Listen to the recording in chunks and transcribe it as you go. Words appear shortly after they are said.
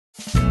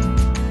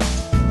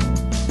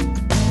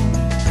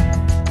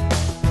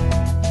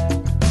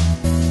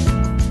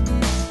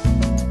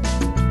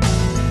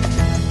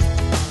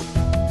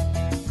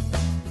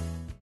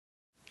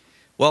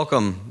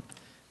Welcome.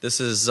 This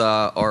is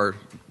our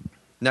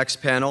next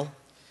panel.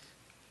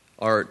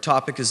 Our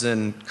topic is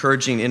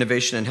encouraging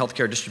innovation in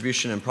healthcare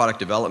distribution and product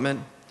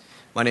development.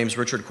 My name is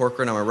Richard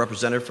Corcoran. I'm a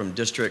representative from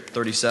District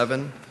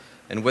 37.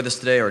 And with us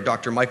today are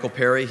Dr. Michael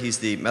Perry. He's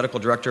the medical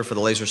director for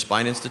the Laser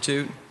Spine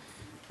Institute.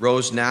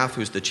 Rose Naff,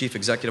 who's the chief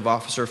executive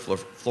officer for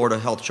Florida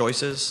Health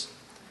Choices.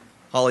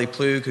 Holly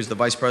Plug, who's the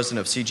vice president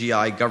of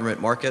CGI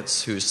Government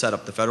Markets, who's set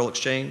up the Federal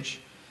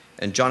Exchange.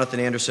 And Jonathan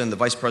Anderson, the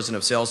vice president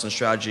of sales and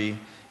strategy,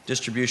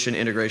 distribution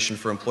integration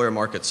for employer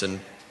markets and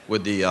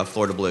with the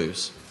Florida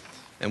Blues.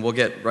 And we'll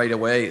get right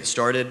away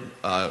started.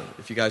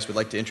 If you guys would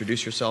like to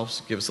introduce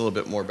yourselves, give us a little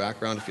bit more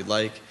background if you'd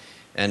like,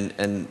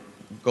 and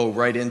go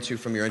right into,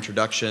 from your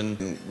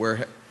introduction,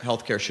 where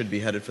healthcare should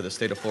be headed for the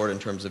state of Florida in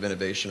terms of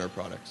innovation or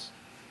products.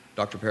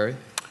 Dr. Perry?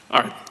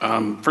 All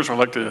right. First of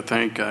all, I'd like to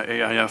thank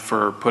AIF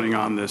for putting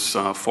on this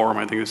forum.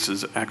 I think this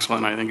is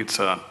excellent. I think it's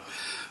to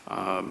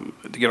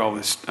get all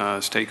the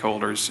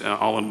stakeholders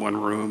all in one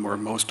room, or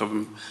most of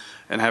them,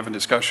 and having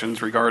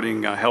discussions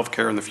regarding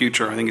healthcare in the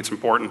future. I think it's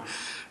important.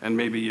 And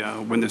maybe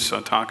when this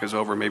talk is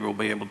over, maybe we'll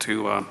be able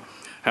to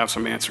have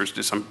some answers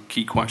to some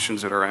key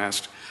questions that are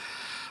asked.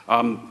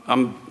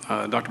 I'm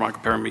Dr.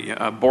 Michael Perry,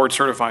 a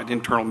board-certified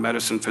internal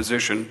medicine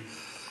physician.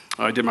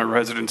 I did my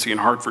residency in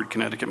Hartford,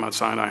 Connecticut, Mount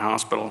Sinai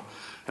Hospital,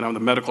 and I'm the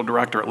medical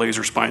director at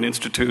Laser Spine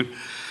Institute.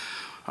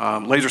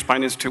 Laser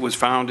Spine Institute was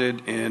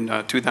founded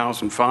in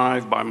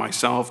 2005 by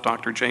myself,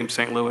 Dr. James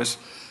St. Louis,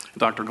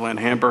 Dr. Glenn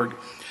Hamburg.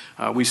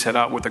 We set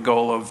out with the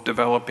goal of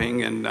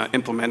developing and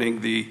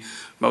implementing the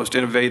most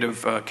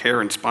innovative care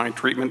in spine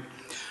treatment.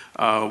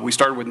 We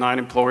started with 9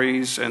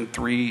 employees and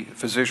 3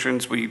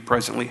 physicians. We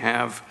presently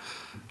have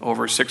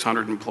over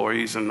 600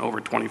 employees and over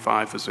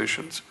 25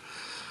 physicians.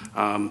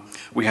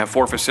 We have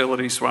 4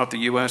 facilities throughout the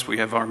U.S. We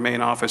have our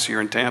main office here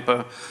in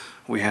Tampa.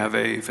 We have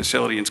a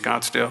facility in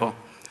Scottsdale,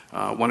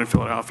 1 in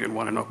Philadelphia, and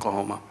 1 in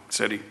Oklahoma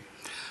City.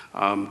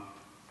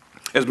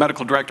 As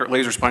medical director at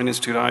Laser Spine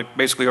Institute, I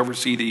basically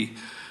oversee the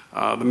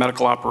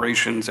medical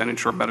operations and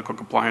ensure medical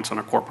compliance on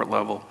a corporate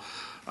level.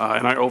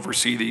 And I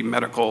oversee the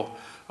medical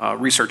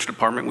research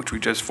department, which we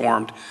just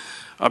formed,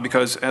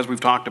 because as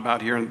we've talked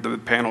about here in the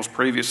panels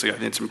previously, I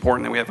think it's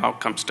important that we have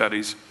outcome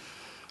studies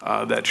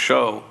that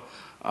show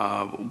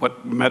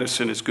what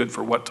medicine is good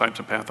for what types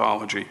of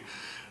pathology.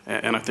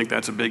 And I think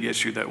that's a big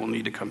issue that will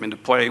need to come into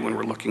play when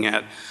we're looking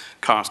at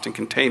cost and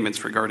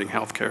containments regarding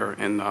healthcare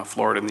in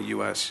Florida and the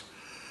U.S.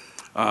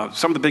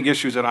 Some of the big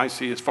issues that I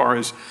see as far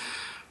as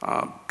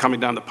coming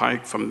down the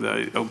pike from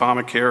the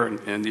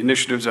Obamacare and the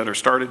initiatives that are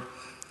started,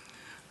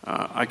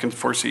 I can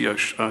foresee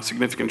a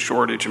significant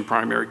shortage in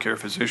primary care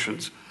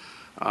physicians.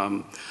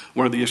 One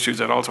of the issues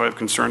that also I have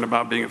concern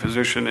about being a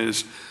physician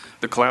is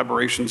the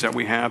collaborations that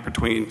we have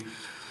between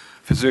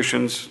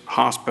physicians,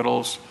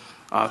 hospitals,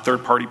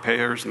 third-party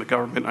payers, and the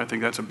government. I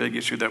think that's a big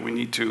issue that we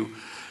need to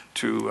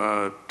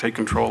take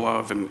control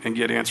of and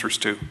get answers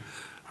to.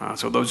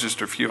 So those are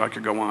just a few. I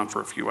could go on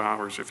for a few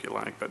hours if you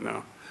like, but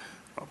no,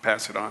 I'll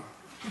pass it on.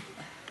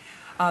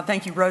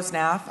 Thank you, Rose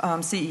Naff,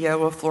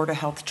 CEO of Florida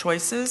Health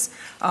Choices.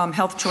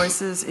 Health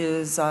Choices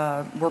is,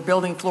 we're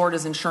building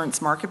Florida's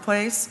insurance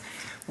marketplace.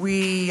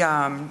 We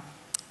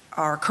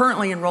are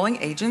currently enrolling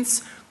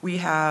agents. We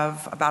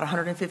have about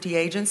 150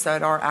 agents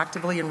that are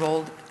actively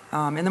enrolled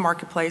in the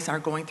marketplace and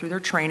are going through their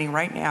training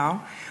right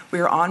now.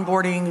 We are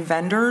onboarding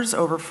vendors.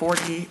 Over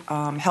 40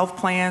 health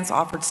plans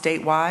offered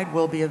statewide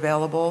will be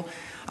available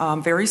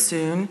very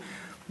soon.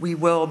 We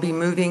will be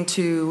moving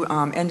to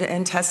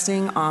end-to-end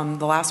testing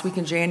the last week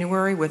in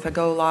January with a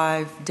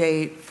go-live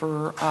date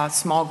for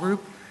small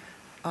group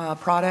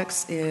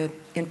products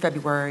in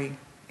February,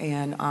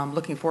 and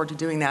looking forward to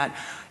doing that.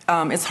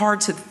 It's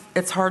hard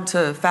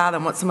to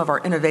fathom what some of our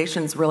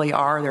innovations really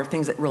are. There are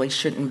things that really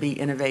shouldn't be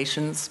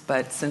innovations,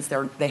 but since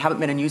they haven't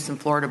been in use in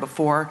Florida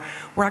before,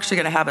 we're actually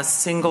going to have a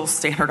single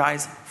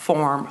standardized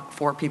form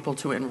for people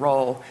to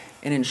enroll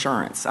in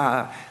insurance.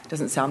 It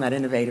doesn't sound that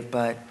innovative,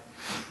 but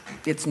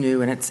it's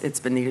new and it's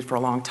been needed for a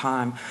long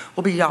time.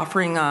 We'll be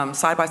offering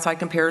side-by-side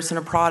comparison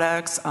of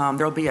products.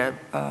 There'll be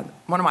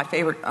one of my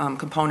favorite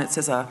components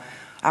is a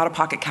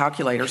out-of-pocket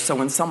calculator. So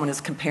when someone is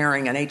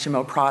comparing an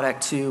HMO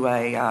product to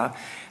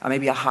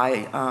maybe a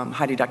high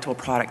deductible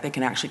product, they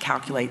can actually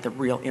calculate the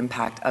real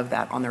impact of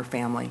that on their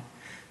family.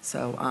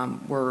 So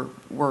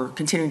we're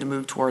continuing to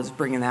move towards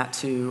bringing that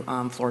to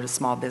Florida's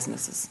small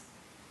businesses.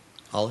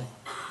 Holly?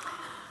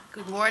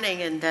 Good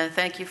morning, and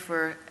thank you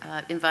for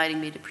inviting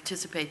me to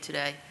participate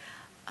today.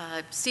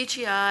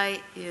 CGI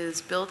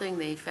is building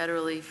the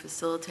federally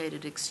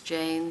facilitated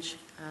exchange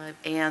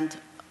and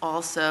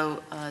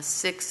also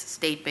 6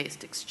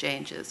 state-based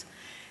exchanges.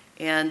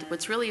 And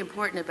what's really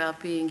important about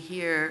being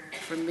here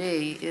for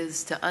me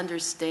is to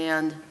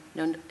understand,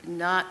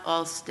 not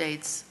all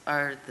states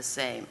are the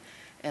same,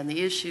 and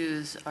the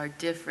issues are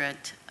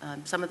different.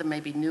 Some of them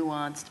may be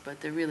nuanced, but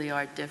they really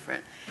are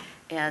different.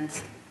 And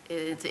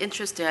it's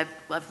interesting.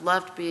 I've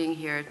loved being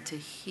here to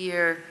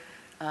hear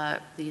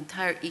the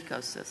entire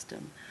ecosystem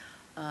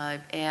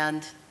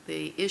and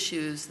the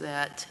issues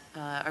that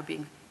are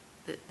being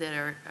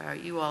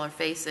you all are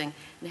facing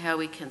and how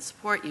we can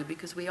support you,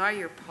 because we are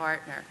your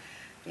partner.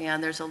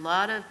 And there's a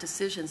lot of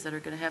decisions that are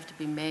going to have to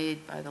be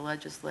made by the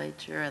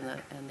legislature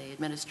and the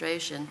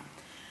administration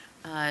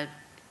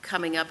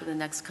coming up in the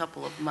next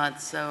couple of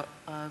months. So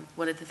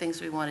one of the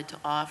things we wanted to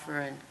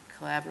offer in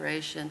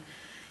collaboration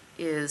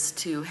is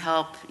to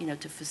help,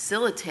 to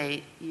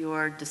facilitate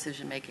your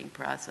decision-making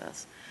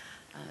process.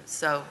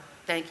 So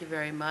thank you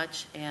very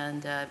much.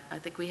 And I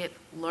think we have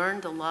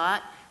learned a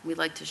lot. We'd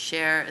like to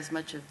share as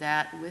much of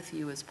that with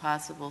you as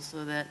possible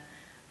so that,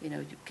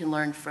 you can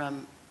learn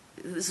from,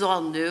 this is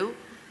all new,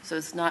 so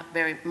it's not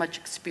very much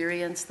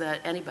experience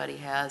that anybody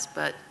has,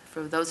 but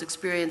for those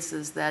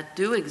experiences that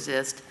do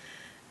exist,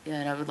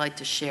 I would like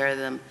to share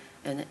them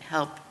and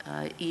help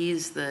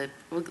ease or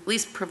at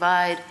least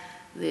provide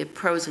the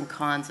pros and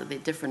cons of the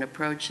different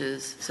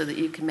approaches so that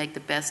you can make the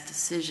best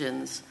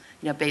decisions,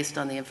 based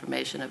on the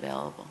information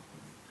available.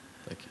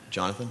 Thank you.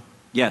 Jonathan?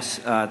 Yes,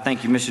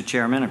 thank you, Mr.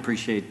 Chairman. I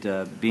appreciate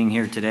being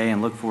here today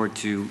and look forward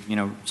to,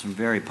 some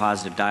very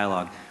positive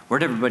dialogue.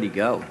 Where'd everybody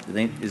go?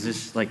 Is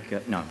this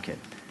like, no, I'm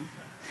kidding.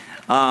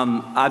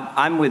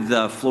 I'm with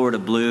Florida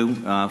Blue,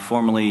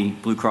 formerly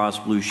Blue Cross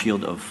Blue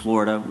Shield of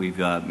Florida. We've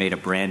made a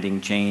branding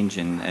change,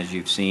 and as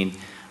you've seen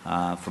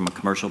from a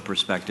commercial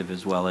perspective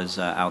as well as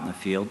out in the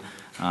field,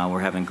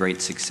 we're having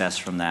great success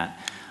from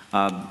that.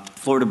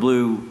 Florida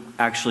Blue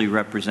actually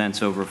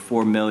represents over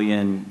 4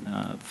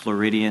 million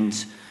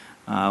Floridians.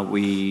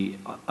 We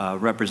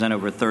represent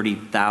over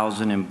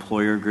 30,000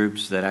 employer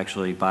groups that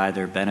actually buy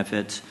their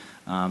benefits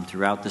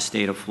throughout the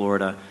state of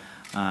Florida.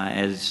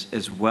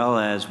 As well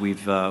as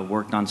we've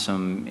worked on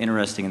some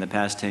interesting in the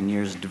past 10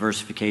 years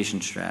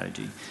diversification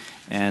strategy.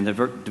 And the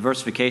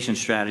diversification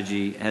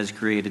strategy has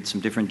created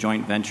some different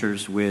joint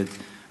ventures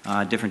with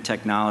different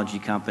technology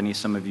companies.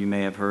 Some of you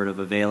may have heard of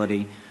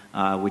Affordability,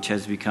 which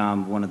has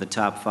become one of the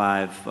top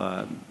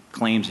 5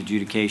 claims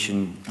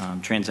adjudication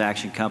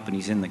transaction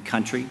companies in the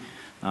country,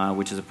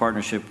 which is a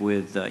partnership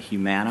with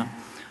Humana.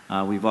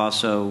 We've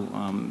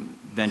also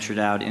ventured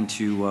out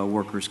into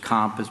workers'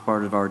 comp as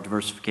part of our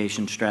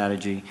diversification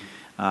strategy.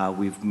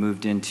 We've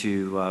moved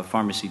into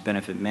pharmacy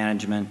benefit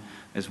management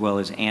as well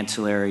as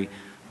ancillary.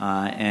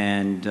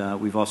 And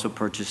we've also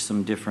purchased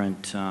some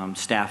different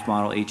staff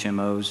model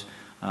HMOs.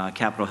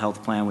 Capital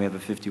Health Plan, we have a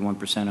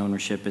 51%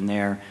 ownership in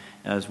there,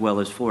 as well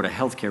as Florida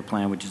Healthcare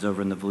Plan, which is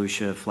over in the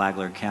Volusia,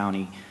 Flagler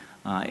County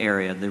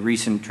area. The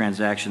recent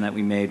transaction that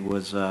we made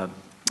was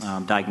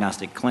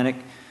Diagnostic Clinic,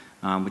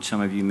 which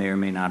some of you may or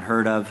may not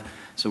heard of.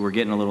 So we're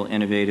getting a little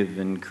innovative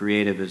and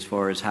creative as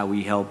far as how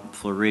we help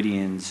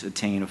Floridians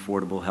attain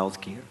affordable health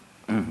care.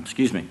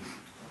 Excuse me.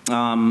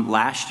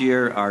 Last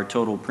year, our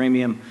total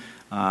premium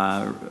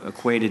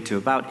equated to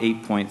about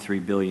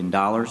 $8.3 billion.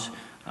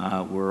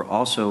 We're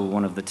also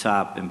one of the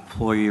top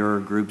employer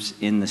groups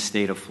in the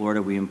state of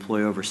Florida. We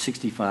employ over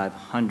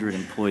 6,500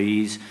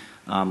 employees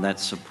that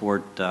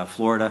support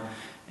Florida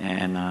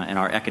and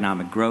our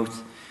economic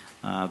growth.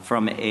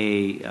 From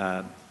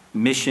a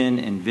mission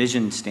and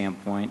vision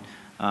standpoint,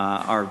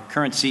 our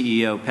current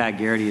CEO, Pat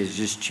Garrity, has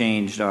just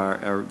changed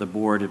the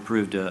board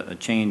approved a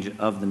change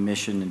of the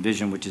mission and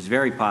vision, which is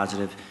very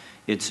positive.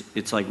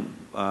 It's like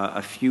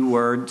a few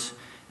words,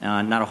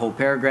 not a whole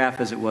paragraph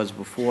as it was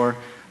before,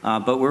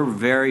 but we're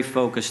very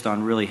focused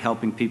on really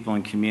helping people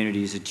in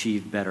communities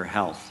achieve better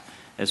health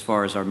as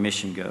far as our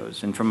mission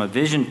goes. And from a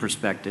vision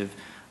perspective,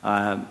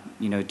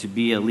 to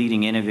be a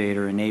leading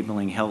innovator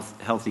enabling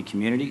healthy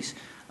communities,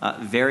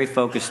 very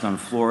focused on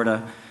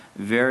Florida,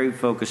 very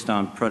focused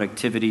on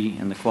productivity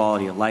and the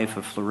quality of life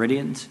of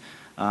Floridians,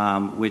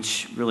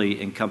 which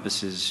really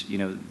encompasses,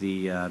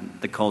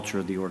 the culture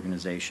of the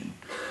organization.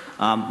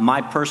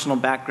 My personal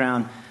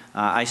background,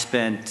 I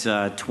spent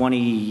 20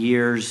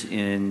 years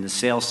in the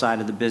sales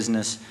side of the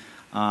business.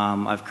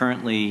 I've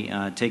currently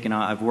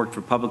I've worked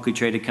for publicly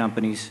traded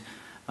companies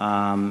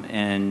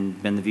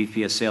and been the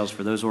VP of sales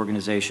for those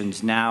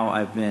organizations. Now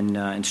I've been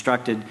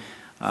instructed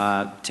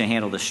to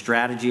handle the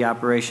strategy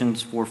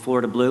operations for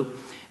Florida Blue.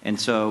 And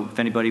so if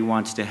anybody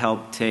wants to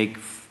help take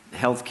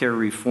healthcare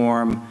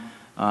reform,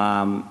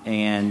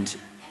 and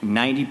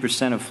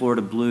 90% of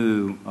Florida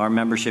Blue, our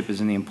membership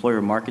is in the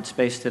employer market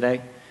space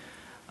today.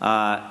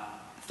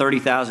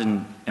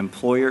 30,000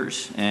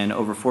 employers and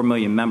over 4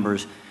 million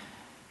members.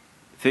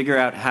 Figure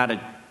out how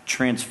to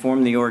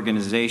transform the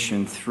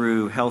organization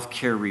through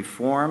healthcare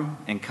reform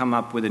and come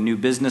up with a new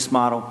business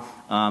model.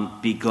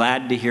 Be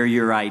glad to hear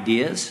your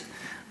ideas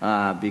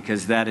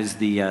because that is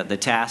the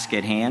task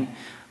at hand.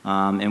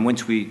 And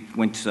once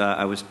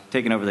I was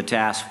taken over the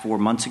task 4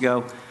 months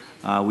ago,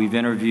 we've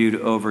interviewed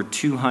over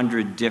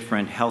 200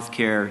 different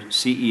healthcare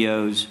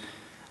CEOs,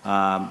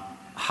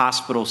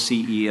 hospital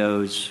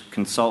CEOs,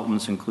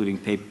 consultants, including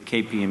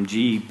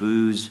KPMG,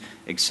 Booz,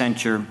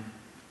 Accenture.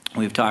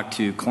 We've talked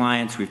to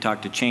clients, we've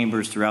talked to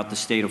chambers throughout the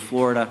state of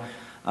Florida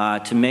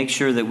to make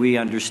sure that we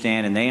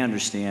understand and they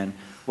understand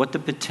what the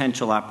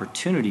potential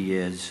opportunity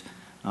is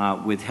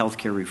with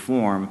healthcare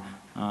reform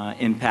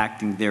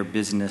impacting their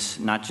business,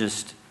 not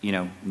just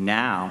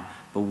now,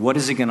 but what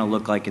is it going to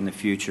look like in the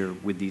future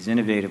with these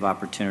innovative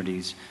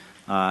opportunities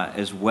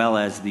as well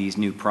as these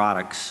new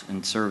products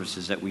and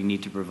services that we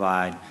need to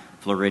provide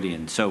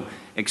Floridians. So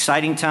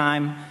exciting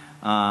time.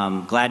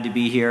 Glad to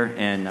be here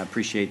and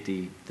appreciate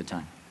the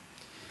time.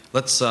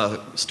 Let's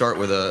start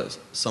with a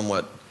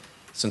somewhat,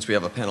 since we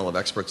have a panel of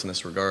experts in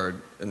this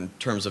regard, in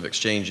terms of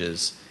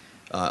exchanges.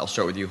 I'll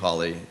start with you,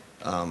 Holly.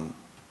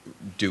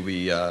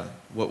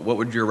 What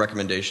would your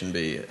recommendation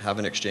be? Have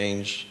an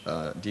exchange,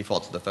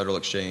 default to the federal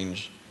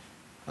exchange,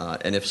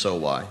 and if so,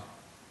 why?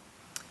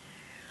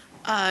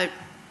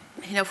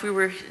 If we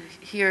were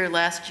here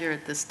last year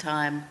at this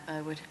time,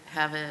 I would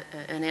have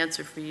an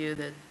answer for you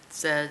that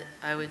said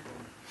I would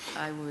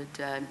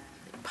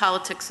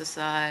politics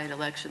aside,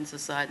 elections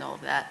aside, and all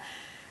of that,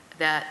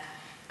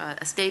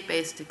 a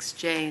state-based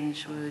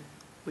exchange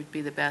would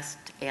be the best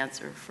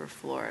answer for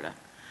Florida,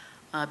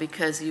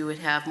 because you would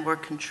have more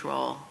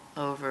control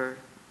over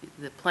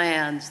the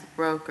plans, the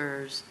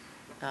brokers,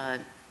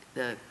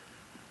 the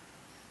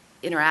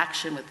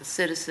interaction with the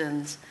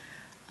citizens.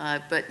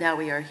 But now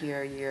we are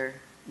here a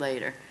year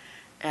later,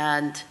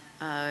 and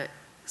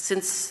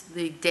since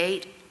the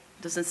date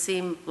doesn't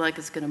seem like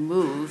it's going to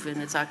move,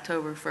 and it's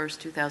October 1st,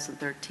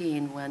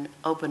 2013, when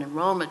open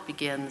enrollment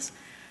begins,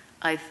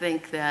 I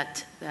think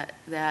that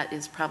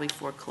is probably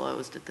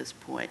foreclosed at this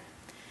point.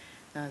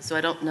 So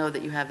I don't know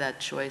that you have that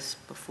choice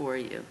before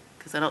you,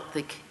 because I don't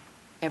think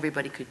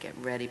everybody could get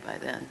ready by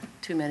then.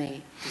 Too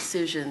many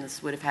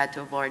decisions would have had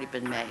to have already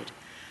been made.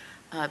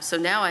 So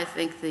now I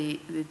think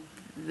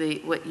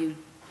what you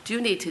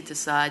do need to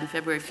decide, and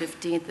February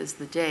 15th is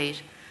the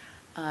date,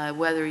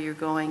 whether you're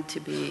going to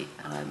be,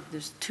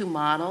 there's two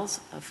models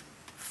of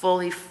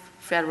fully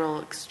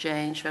federally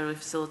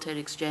facilitated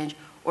exchange,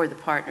 or the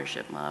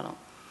partnership model.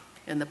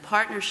 And the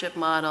partnership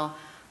model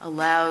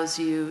allows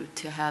you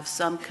to have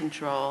some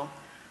control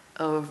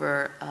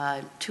over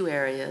two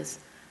areas: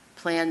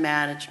 plan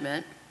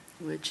management,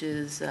 which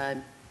is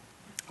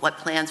what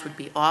plans would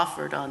be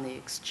offered on the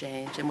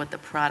exchange and what the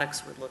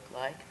products would look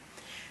like,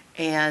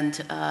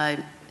 and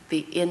the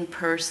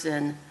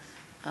in-person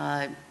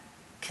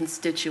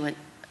constituent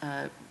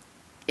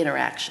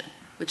interaction,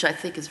 which I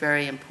think is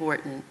very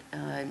important,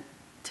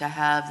 to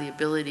have the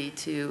ability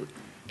to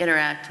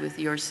interact with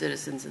your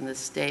citizens in this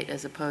state,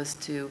 as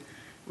opposed to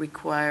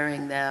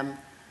requiring them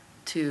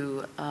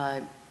to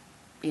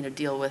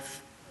deal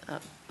with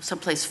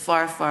someplace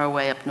far, far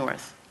away up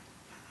north.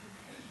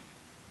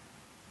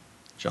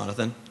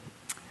 Jonathan?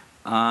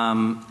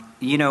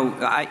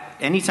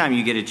 Anytime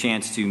you get a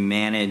chance to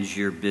manage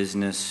your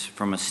business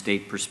from a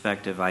state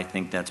perspective, I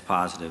think that's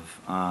positive.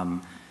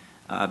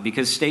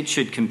 Because states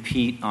should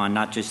compete on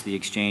not just the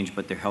exchange,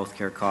 but their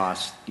healthcare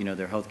costs,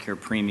 their healthcare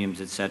premiums,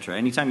 et cetera.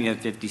 Anytime you have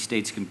 50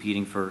 states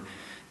competing for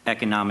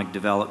economic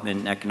development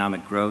and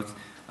economic growth,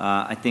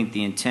 I think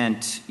the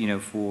intent,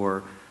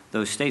 for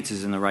those states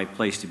is in the right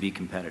place to be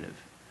competitive.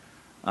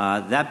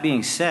 That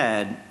being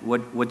said,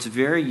 what's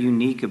very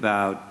unique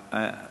about,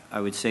 I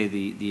would say,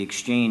 the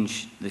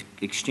exchange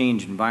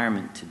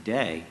environment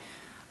today,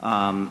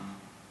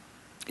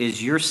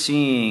 is you're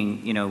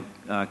seeing,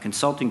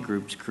 consulting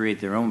groups create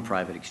their own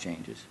private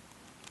exchanges.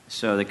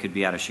 So they could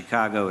be out of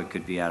Chicago, it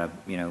could be out of,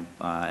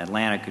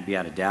 Atlanta, it could be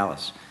out of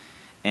Dallas.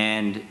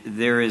 And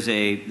there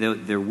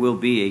will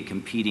be a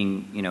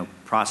competing,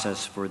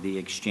 process for the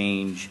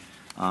exchange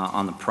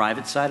on the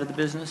private side of the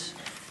business,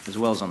 as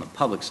well as on the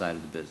public side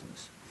of the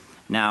business.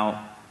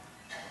 Now,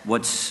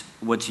 what's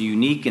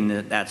unique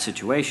in that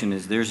situation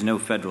is there's no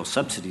federal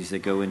subsidies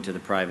that go into the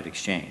private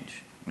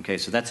exchange. Okay,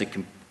 so that's a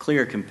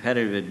clear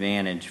competitive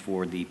advantage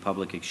for the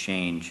public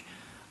exchange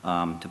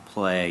to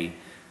play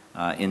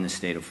in the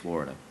state of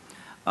Florida.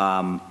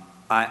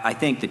 I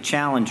think the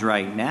challenge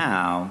right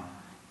now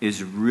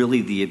is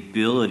really the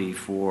ability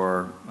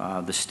for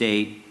the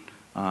state,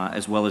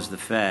 as well as the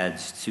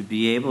feds, to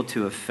be able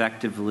to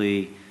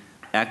effectively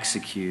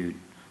execute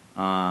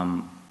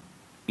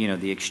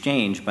the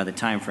exchange by the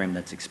time frame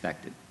that's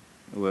expected,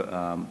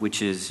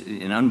 which is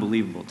an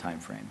unbelievable time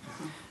frame.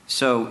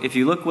 So if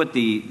you look what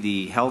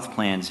the health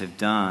plans have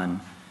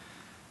done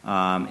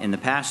in the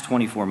past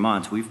 24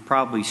 months, we've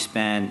probably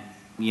spent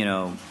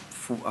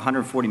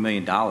 $140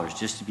 million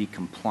just to be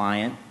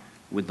compliant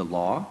with the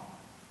law,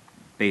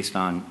 based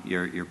on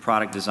your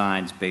product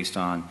designs, based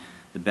on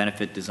the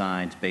benefit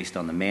designs, based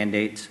on the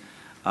mandates,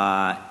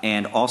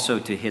 and also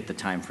to hit the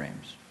time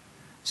frames.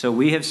 So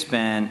we have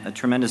spent a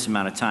tremendous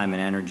amount of time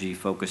and energy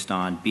focused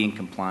on being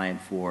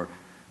compliant for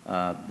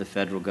the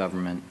federal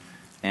government.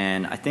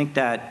 And I think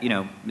that,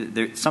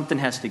 something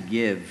has to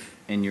give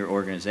in your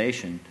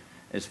organization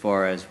as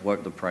far as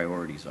what the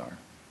priorities are.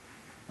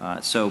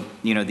 So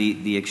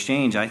the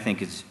exchange, I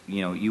think, is,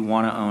 you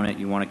want to own it,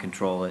 you want to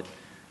control it,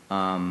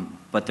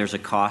 but there's a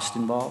cost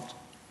involved.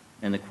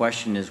 And the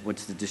question is,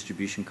 what's the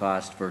distribution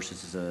cost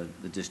versus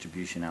the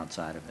distribution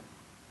outside of it?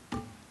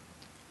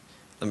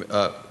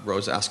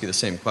 Rose, ask you the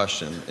same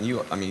question. And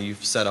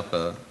you've set up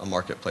a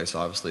marketplace,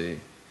 obviously,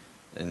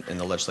 in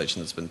the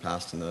legislation that's been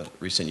passed in the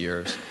recent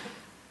years.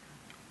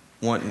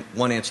 One,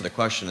 answer the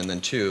question, and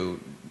then two,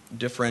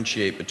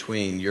 differentiate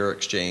between your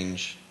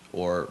exchange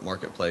or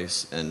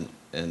marketplace and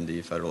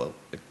the federal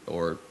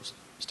or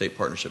state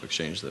partnership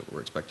exchange that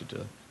we're expected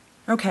to.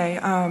 Okay.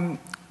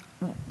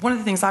 One of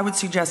the things I would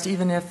suggest,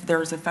 even if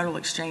there's a federal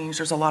exchange,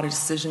 there's a lot of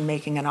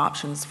decision-making and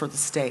options for the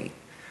state.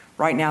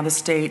 Right now, the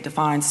state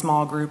defines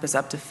small group as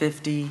up to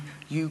 50.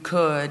 You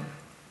could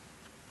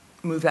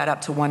move that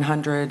up to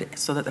 100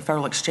 so that the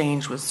federal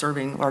exchange was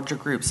serving larger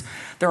groups.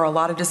 There are a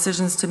lot of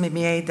decisions to be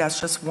made. That's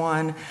just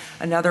one.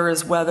 Another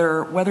is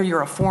whether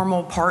you're a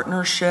formal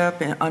partnership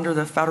under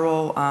the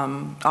federal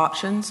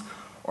options,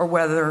 or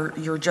whether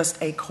you're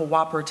just a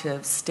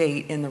cooperative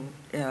state in the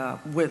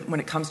when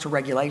it comes to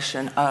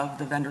regulation of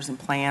the vendors and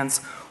plans,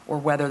 or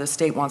whether the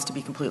state wants to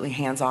be completely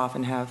hands-off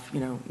and have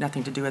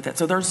nothing to do with it.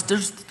 So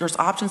there's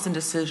options and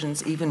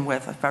decisions even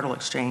with a federal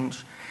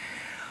exchange.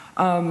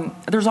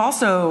 There's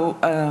also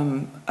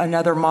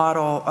another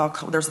model.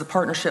 There's the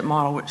partnership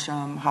model, which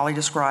Holly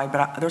described,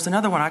 but there's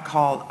another one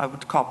I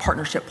would call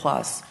Partnership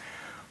Plus,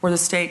 where the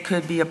state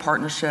could be a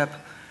partnership.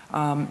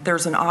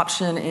 There's an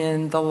option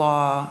in the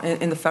law,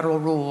 in the federal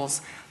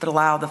rules, that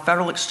allow the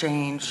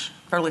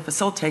federally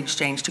facilitated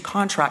exchange to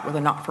contract with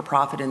a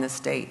not-for-profit in the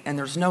state, and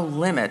there's no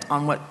limit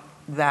on what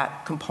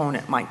that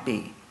component might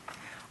be.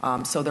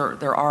 So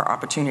there are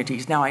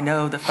opportunities. Now, I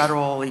know the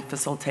federally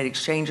facilitated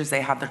exchanges,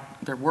 they have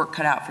their work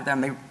cut out for them.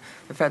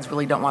 The feds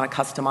really don't want to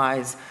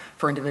customize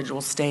for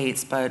individual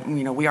states, but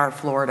we are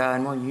Florida,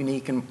 and we're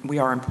unique, and we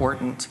are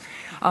important.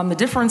 The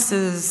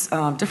differences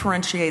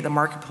differentiate the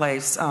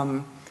marketplace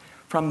from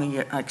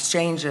the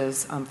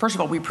exchanges. First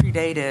of all, we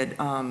predated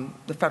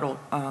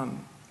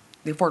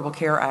the Affordable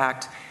Care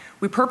Act.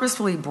 We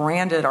purposefully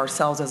branded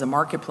ourselves as a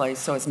marketplace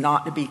so as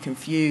not to be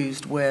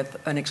confused with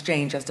an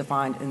exchange as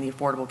defined in the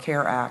Affordable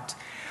Care Act.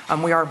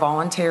 We are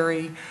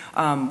voluntary.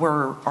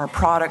 Our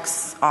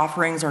products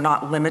offerings are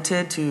not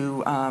limited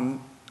to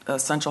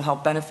essential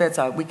health benefits.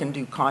 We can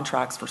do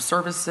contracts for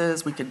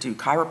services. We could do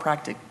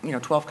chiropractic,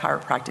 12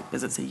 chiropractic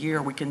visits a year.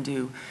 We can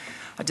do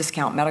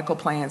discount medical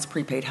plans,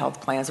 prepaid health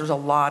plans. There's a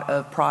lot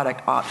of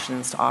product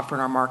options to offer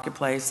in our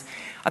marketplace.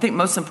 I think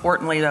most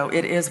importantly, though,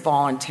 it is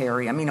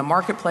voluntary. I mean, a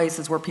marketplace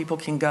is where people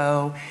can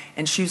go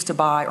and choose to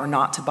buy or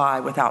not to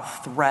buy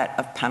without threat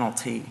of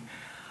penalty.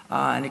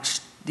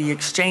 The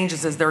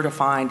exchanges, as they're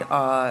defined,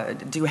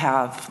 do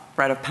have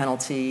threat of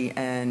penalty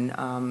and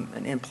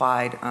an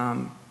implied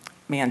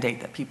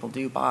mandate that people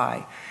do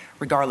buy,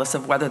 regardless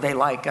of whether they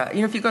like,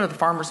 if you go to the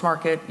farmer's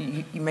market,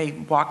 you may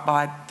walk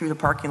by through the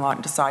parking lot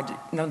and decide,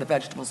 the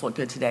vegetables look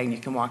good today, and you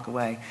can walk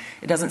away.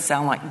 It doesn't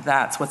sound like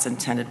that's what's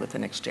intended with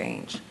an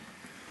exchange.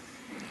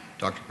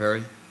 Dr.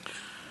 Perry?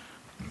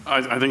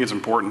 I think it's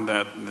important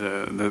that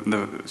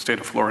the state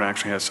of Florida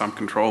actually has some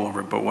control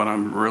over it, but what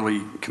I'm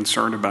really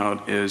concerned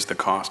about is the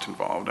cost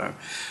involved.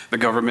 The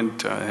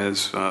government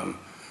has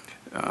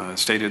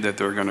stated that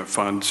they're going to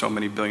fund so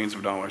many billions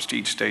of dollars to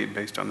each state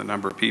based on the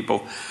number of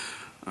people.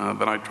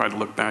 But I tried to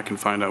look back and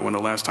find out when the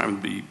last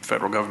time the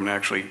federal government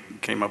actually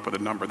came up with a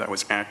number that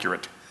was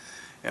accurate.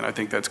 And I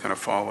think that's going to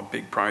fall. A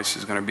big price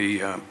is going to be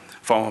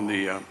fall on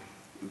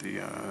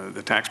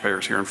the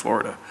taxpayers here in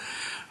Florida.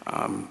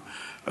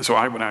 So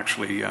I would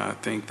actually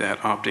think that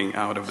opting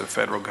out of the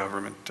federal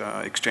government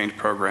exchange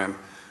program,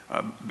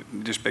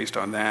 just based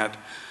on that.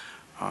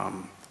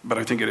 But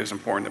I think it is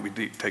important that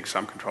we take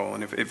some control.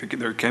 And if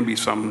there can be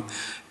some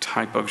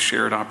type of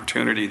shared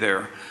opportunity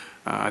there,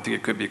 I think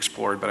it could be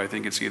explored, but I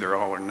think it's either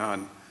all or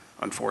none,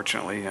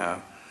 unfortunately.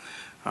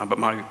 But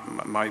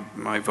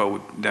my vote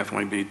would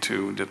definitely be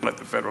to let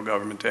the federal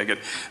government take it.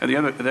 And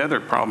the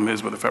other problem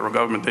is with the federal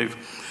government,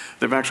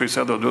 they've actually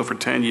said they'll do it for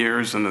 10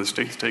 years, and the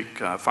states take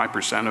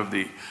 5% of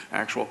the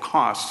actual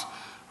costs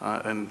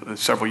and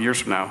several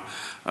years from now.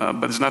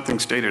 But there's nothing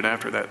stated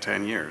after that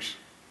 10 years.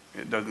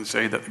 It doesn't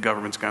say that the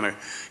government's going to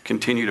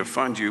continue to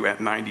fund you at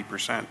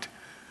 90%.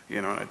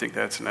 And I think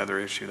that's another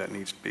issue that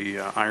needs to be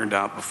ironed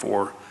out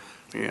before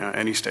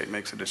any state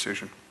makes a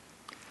decision.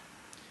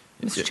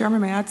 Mr.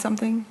 Chairman, may I add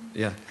something?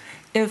 Yeah.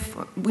 If,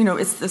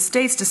 it's the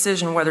state's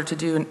decision whether to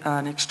do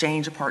an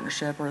exchange, a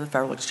partnership, or the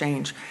federal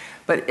exchange.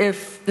 But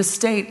if the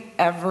state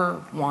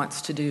ever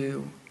wants to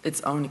do its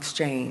own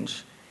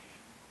exchange,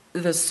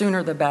 the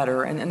sooner the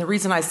better. And the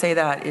reason I say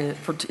that is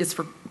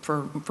for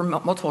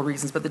multiple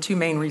reasons, but the two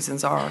main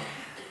reasons are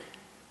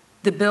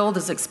the build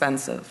is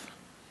expensive.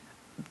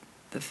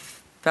 The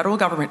federal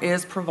government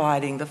is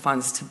providing the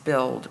funds to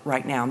build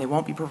right now, and they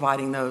won't be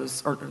providing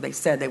those, or they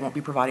said they won't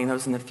be providing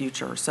those in the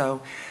future.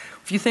 So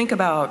if you think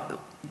about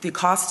the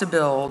cost to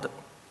build,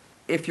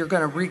 if you're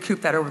going to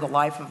recoup that over the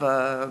life of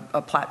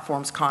a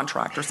platform's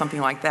contract or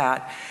something like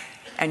that,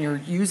 and you're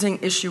using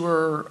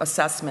issuer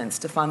assessments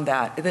to fund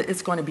that,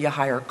 it's going to be a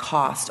higher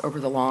cost over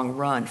the long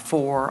run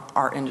for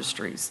our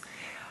industries.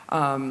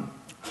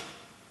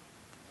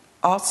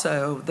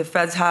 Also, the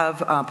feds have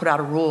put out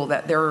a rule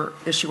that their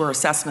issuer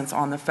assessments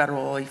on the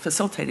federally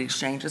facilitated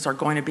exchanges are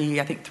going to be,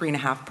 I think,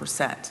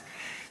 3.5%.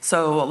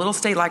 So a little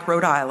state like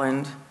Rhode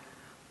Island,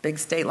 big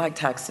state like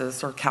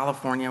Texas or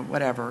California,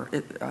 whatever,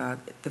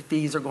 the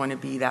fees are going to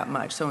be that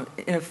much. So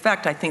in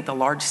effect, I think the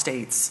large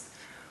states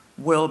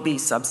will be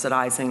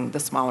subsidizing the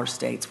smaller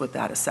states with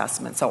that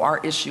assessment. So our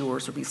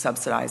issuers will be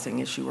subsidizing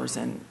issuers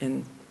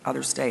in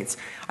other states.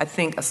 I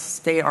think a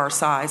state our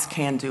size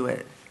can do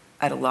it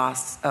at a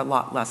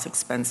lot less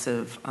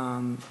expensive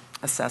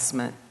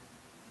assessment.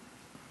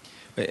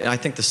 And I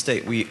think the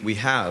state, we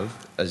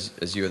have,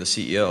 as you're the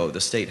CEO, the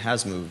state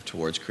has moved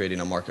towards creating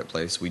a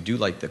marketplace. We do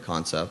like the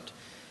concept.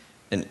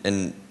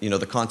 And you know,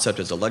 the concept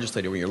as a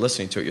legislator, when you're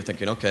listening to it, you're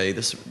thinking, okay,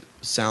 this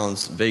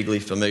sounds vaguely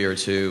familiar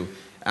to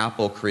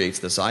Apple creates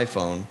this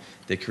iPhone.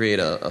 They create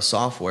a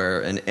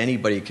software, and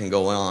anybody can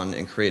go on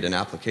and create an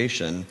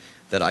application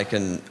that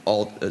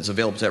is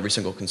available to every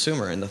single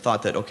consumer. And the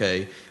thought that,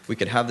 okay, we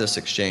could have this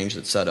exchange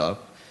that's set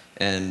up,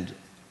 and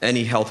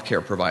any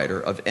healthcare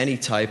provider of any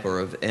type or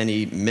of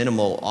any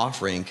minimal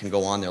offering can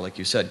go on there, like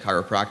you said,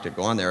 chiropractic,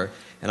 go on there,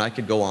 and I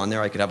could go on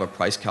there, I could have a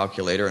price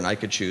calculator, and I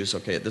could choose,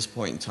 okay, at this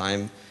point in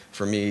time,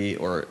 for me,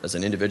 or as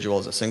an individual,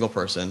 as a single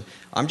person,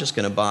 I'm just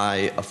going to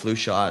buy a flu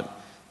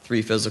shot,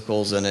 3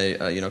 physicals, and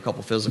a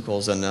couple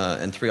physicals,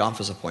 and 3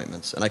 office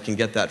appointments, and I can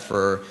get that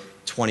for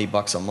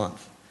 $20 a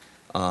month.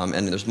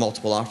 And there's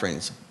multiple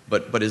offerings.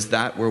 But is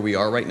that where we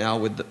are right now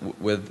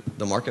with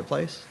the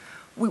marketplace?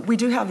 We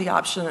do have the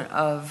option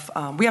of,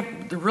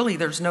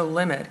 there's no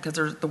limit, because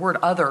there's the word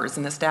other is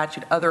in the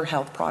statute, other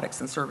health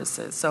products and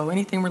services. So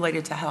anything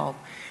related to health,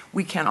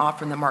 we can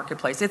offer in the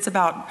marketplace. It's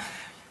about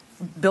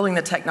building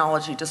the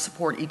technology to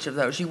support each of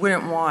those. You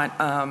wouldn't want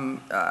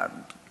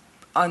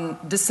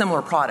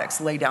dissimilar products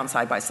laid down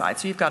side by side.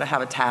 So you've got to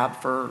have a tab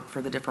for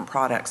the different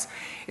products.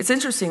 It's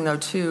interesting, though,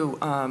 too,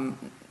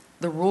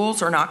 the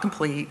rules are not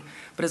complete,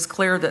 but it's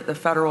clear that the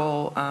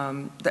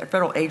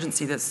federal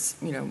agency that's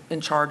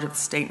in charge of the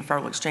state and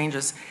federal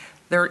exchanges,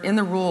 in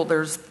the rule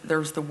there's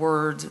the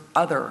word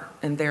other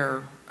in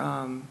there,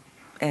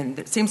 and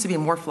there seems to be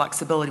more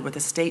flexibility with a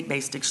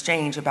state-based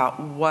exchange about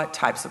what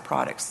types of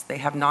products. They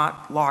have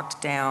not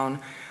locked down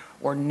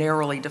or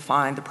narrowly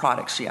defined the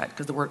products yet,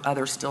 because the word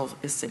other still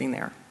is sitting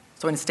there.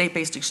 So in a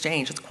state-based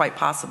exchange, it's quite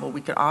possible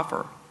we could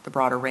offer the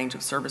broader range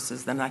of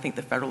services than I think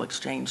the federal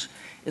exchange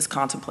is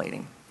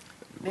contemplating.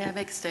 May I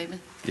make a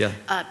statement? Yeah.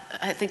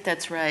 I think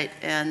that's right.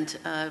 And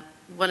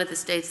one of the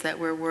states that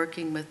we're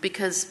working with,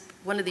 because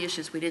one of the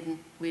issues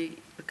we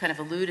kind of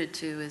alluded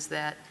to is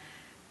that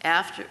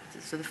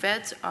so the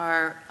feds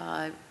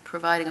are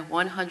providing a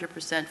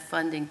 100%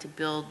 funding to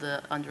build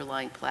the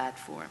underlying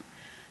platform.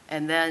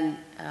 And then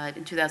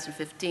in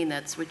 2015,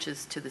 that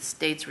switches to the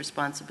state's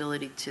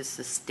responsibility to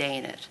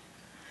sustain it.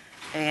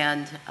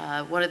 And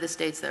one of the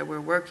states that we're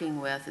working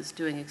with is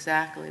doing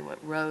exactly what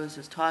Rose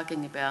was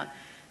talking about.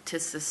 To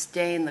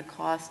sustain the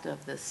cost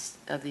of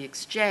the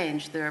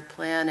exchange, they're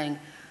planning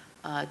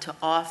to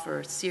offer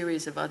a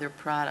series of other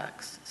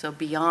products. So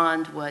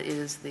beyond what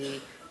is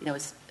the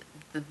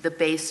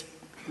base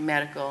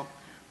medical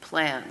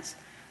plans,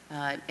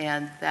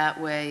 and that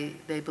way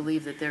they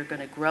believe that they're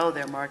going to grow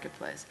their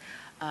marketplace,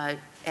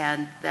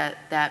 and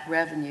that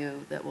revenue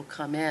that will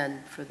come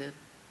in for the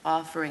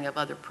offering of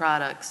other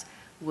products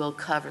will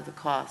cover the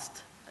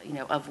cost,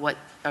 of what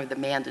are the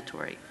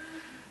mandatory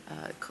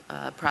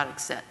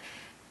product set.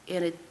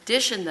 In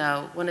addition,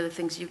 though, one of the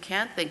things you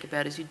can't think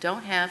about is you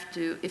don't have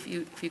to, if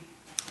you're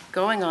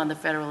going on the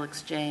federal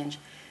exchange,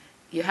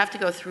 you have to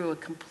go through a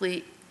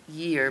complete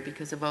year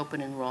because of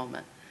open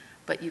enrollment.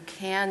 But you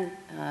can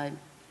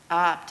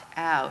opt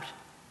out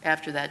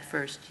after that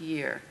first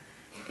year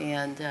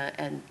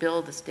and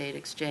build a state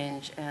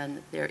exchange,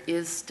 and there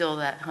is still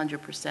that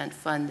 100%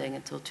 funding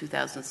until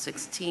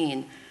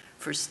 2016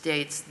 for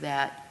states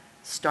that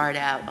start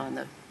out on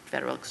the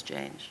federal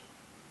exchange.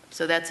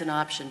 So that's an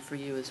option for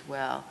you as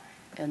well.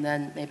 And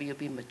then maybe you'll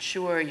be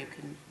mature, you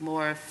can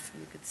morph,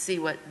 you can see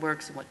what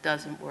works and what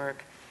doesn't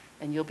work,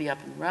 and you'll be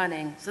up and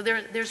running. So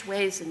there's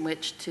ways in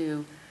which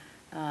to,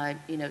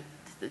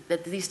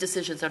 that these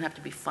decisions don't have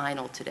to be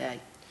final today.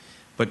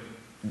 But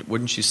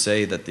wouldn't you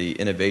say that the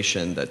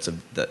innovation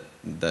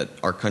that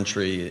our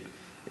country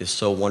is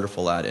so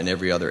wonderful at in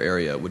every other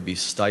area would be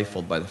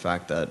stifled by the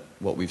fact that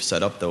what we've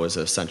set up, though, is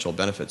an essential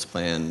benefits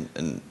plan,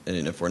 and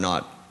if we're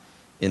not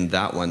in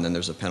that one, then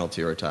there's a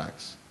penalty or a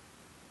tax?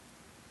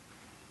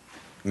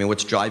 I mean,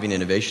 what's driving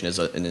innovation is,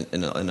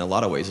 in a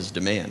lot of ways, is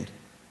demand.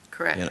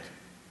 Correct.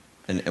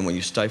 And when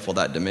you stifle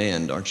that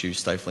demand, aren't you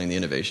stifling the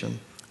innovation?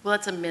 Well,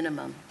 it's a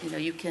minimum.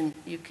 You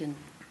can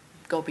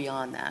go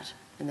beyond that,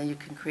 and then you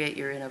can create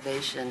your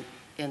innovation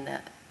in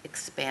that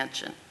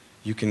expansion.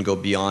 You can go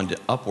beyond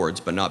upwards,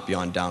 but not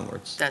beyond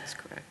downwards. That's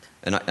correct.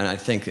 And I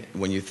think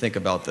when you think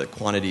about the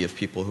quantity of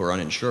people who are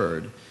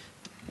uninsured,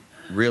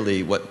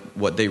 really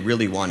what they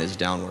really want is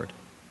downward.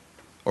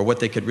 Or what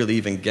they could really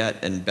even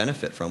get and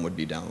benefit from would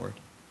be downward.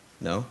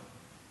 No?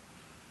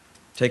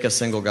 Take a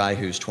single guy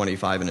who's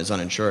 25 and is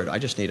uninsured. I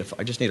just need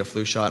a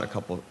flu shot, a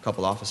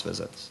couple office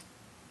visits.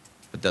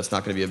 But that's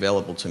not going to be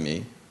available to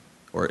me.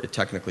 Or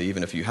technically,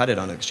 even if you had it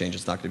on an exchange,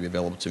 it's not going to be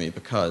available to me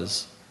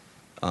because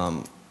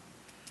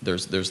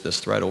there's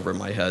this threat over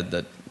my head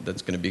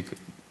that's going to be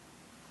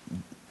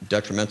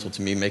detrimental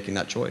to me making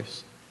that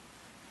choice.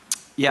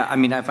 Yeah, I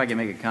mean, if I can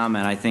make a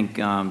comment, I think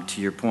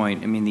to your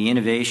point, I mean, the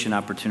innovation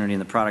opportunity in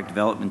the product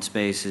development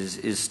space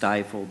is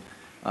stifled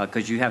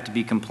because you have to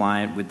be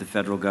compliant with the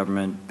federal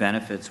government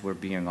benefits we're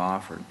being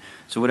offered.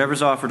 So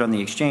whatever's offered on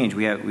the exchange,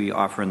 we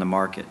offer in the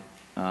market.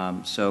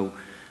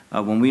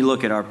 When we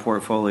look at our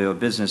portfolio of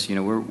business,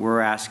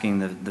 we're asking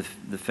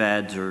the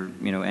feds or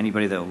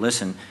anybody that will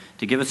listen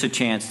to give us a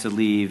chance to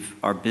leave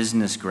our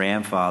business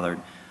grandfathered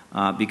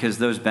because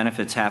those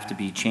benefits have to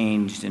be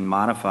changed and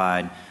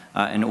modified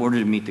in order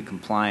to meet the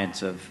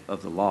compliance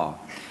of the law.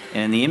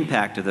 And the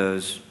impact of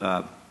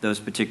those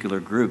particular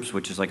groups,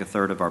 which is like a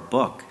third of our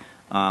book,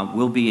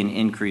 will be an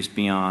increase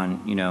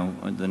beyond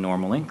the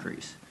normal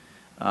increase.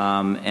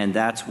 And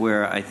that's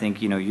where I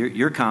think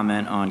your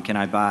comment on can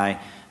I buy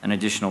an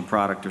additional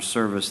product or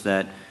service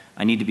that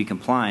I need to be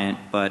compliant,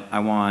 but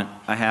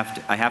I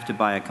have to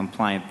buy a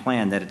compliant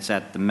plan that it's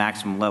at the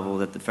maximum level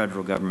that the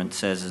federal government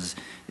says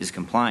is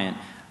compliant.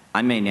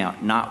 I may now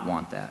not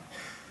want that.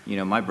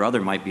 My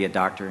brother might be a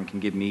doctor and can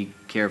give me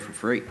care for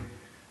free.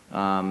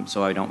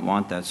 So I don't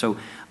want that. So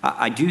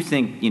I do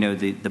think,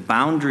 the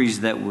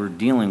boundaries that we're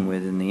dealing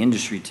with in the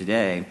industry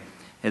today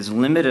has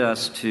limited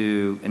us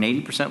to an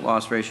 80%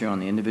 loss ratio on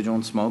the individual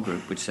and small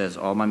group, which says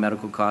all my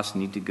medical costs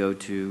need to go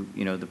to,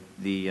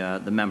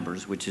 the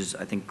members, which is,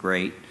 I think,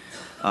 great.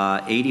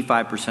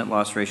 85%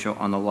 loss ratio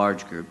on the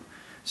large group.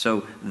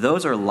 So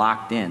those are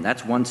locked in.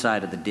 That's one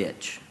side of the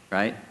ditch,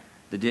 right?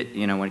 When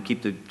you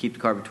keep the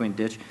car between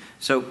the ditch.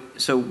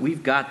 So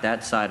we've got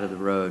that side of the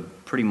road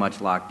pretty much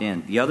locked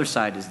in. The other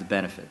side is the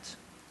benefits,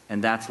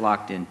 and that's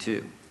locked in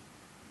too.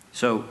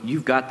 So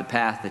you've got the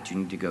path that you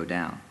need to go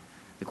down.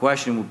 The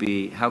question will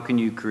be, how can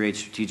you create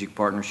strategic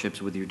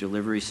partnerships with your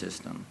delivery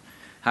system?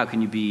 How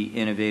can you be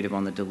innovative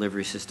on the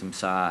delivery system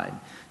side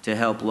to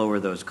help lower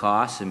those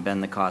costs and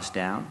bend the cost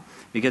down?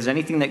 Because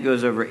anything that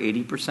goes over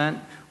 80%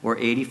 or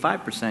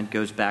 85%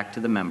 goes back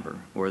to the member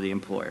or the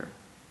employer.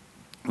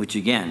 Which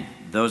again,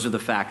 those are the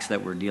facts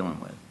that we're dealing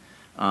with.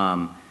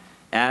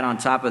 Add on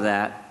top of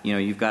that,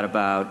 you've got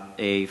about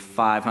a between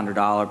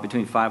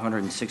 $500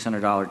 and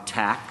 $600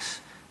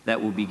 tax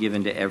that will be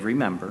given to every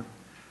member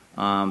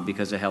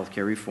because of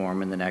healthcare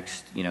reform in the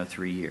next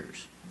 3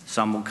 years.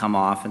 Some will come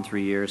off in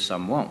 3 years,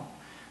 some won't.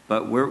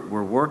 But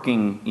we're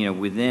working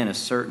within a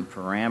certain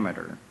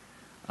parameter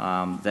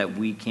that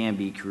we can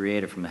be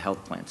creative from the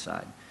health plan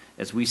side.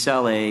 As we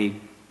sell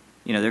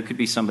there could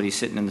be somebody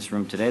sitting in this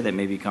room today that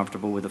may be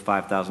comfortable with a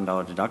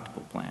 $5,000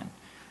 deductible plan.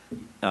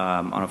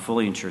 On a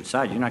fully insured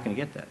side, you're not going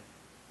to get that.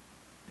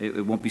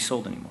 It won't be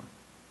sold anymore.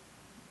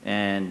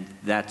 And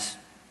that's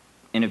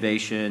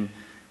innovation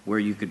where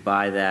you could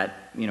buy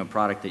that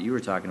product that you were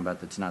talking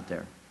about that's not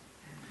there.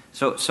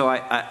 So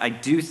I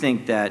do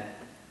think that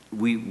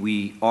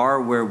we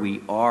are where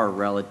we are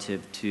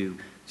relative to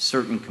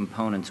certain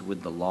components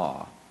with the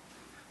law.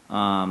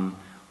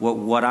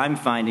 What I'm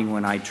finding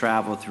when I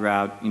travel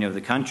throughout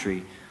the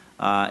country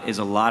is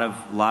a lot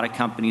of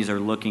companies are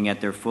looking at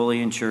their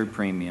fully insured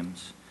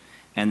premiums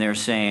and they're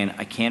saying,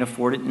 I can't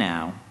afford it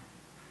now.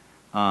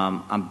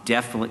 I'm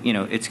definitely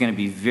it's going to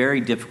be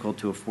very difficult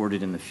to afford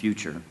it in the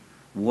future.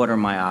 What are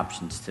my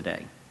options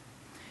today?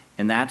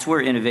 And that's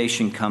where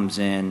innovation comes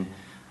in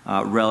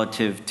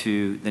relative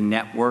to the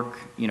network.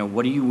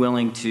 What are you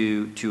willing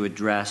to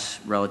address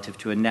relative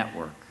to a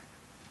network?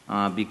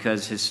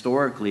 Because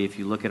historically, if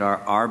you look at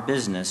our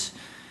business,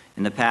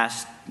 in the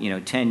past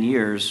 10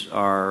 years,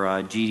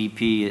 our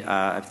GDP,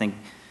 I think,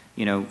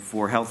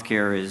 for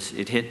healthcare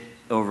it hit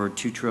over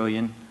 $2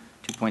 trillion,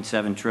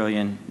 2.7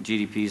 trillion.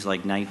 GDP is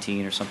like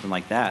 19 or something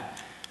like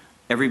that.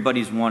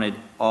 Everybody's wanted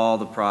all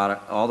the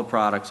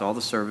products, all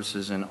the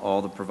services, and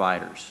all the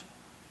providers,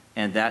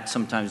 and that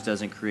sometimes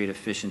doesn't create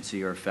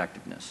efficiency or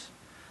effectiveness.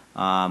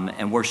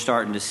 And we're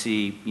starting to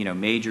see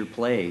major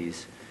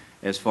plays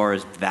as far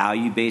as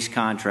value-based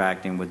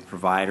contracting with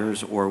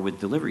providers or with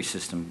delivery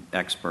system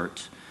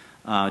experts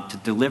to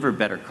deliver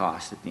better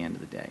costs at the end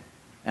of the day.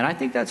 And I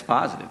think that's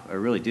positive. I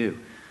really do.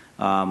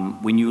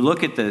 When you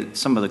look at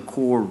some of the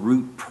core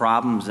root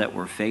problems that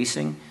we're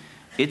facing,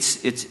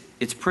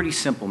 it's pretty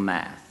simple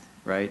math,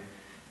 right?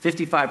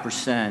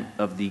 55%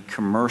 of the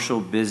commercial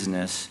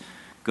business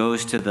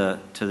goes to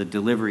the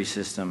delivery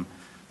system.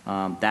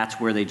 That's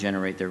where they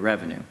generate their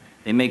revenue.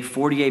 They make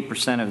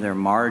 48% of their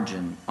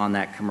margin on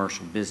that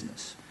commercial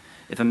business.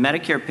 If a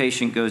Medicare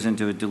patient goes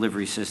into a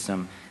delivery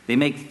system, they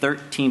make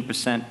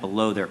 13%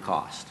 below their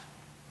cost.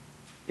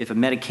 If a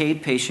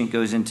Medicaid patient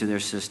goes into their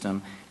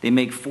system, they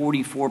make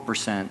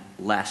 44%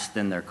 less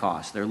than their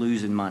cost. They're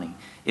losing money.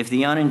 If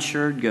the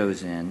uninsured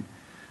goes in,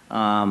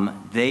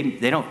 they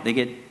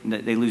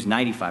lose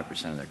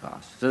 95% of their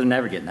costs. So they're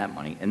never getting that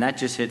money. And that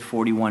just hit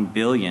 $41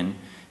 billion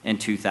in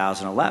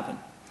 2011.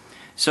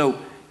 So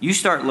you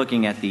start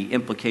looking at the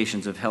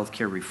implications of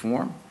healthcare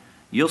reform,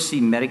 you'll see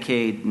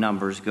Medicaid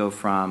numbers go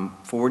from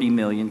 40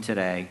 million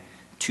today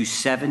to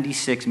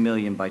 76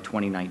 million by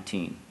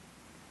 2019.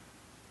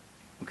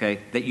 Okay,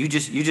 that you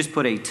just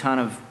put a ton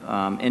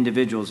of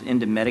individuals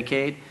into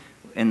Medicaid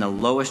in the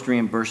lowest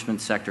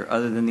reimbursement sector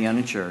other than the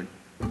uninsured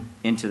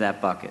into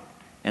that bucket.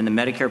 And the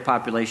Medicare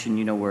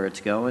population, where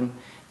it's going.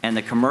 And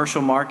the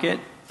commercial market,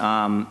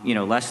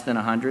 less than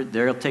 100,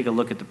 they'll take a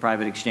look at the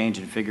private exchange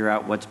and figure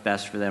out what's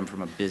best for them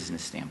from a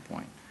business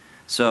standpoint.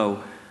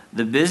 So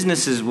the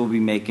businesses will be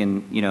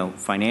making,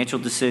 financial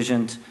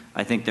decisions.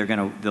 I think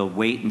they'll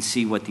wait and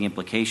see what the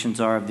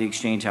implications are of the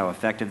exchange, how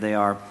effective they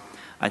are.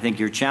 I think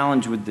your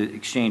challenge with the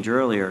exchange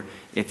earlier,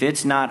 if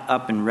it's not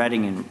up and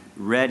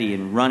ready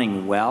and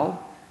running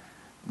well,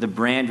 the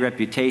brand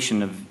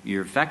reputation of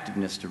your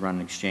effectiveness to run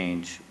an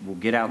exchange will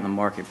get out in the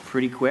market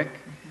pretty quick,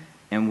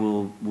 and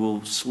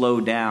will slow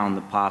down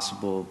the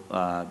possible,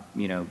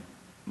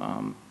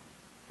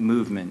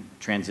 movement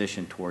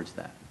transition towards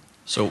that.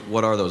 So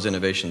what are those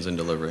innovations in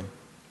delivery?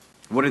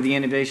 What are the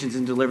innovations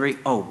in delivery?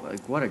 Oh,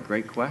 what a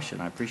great question.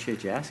 I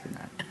appreciate you asking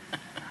that.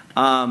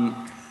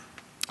 I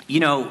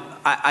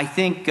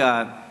think,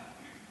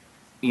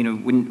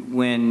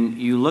 when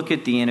you look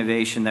at the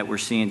innovation that we're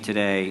seeing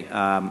today,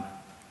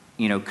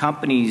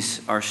 companies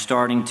are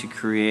starting to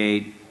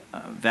create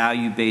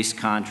value-based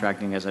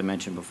contracting, as I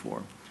mentioned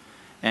before.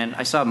 And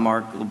I saw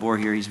Mark Labor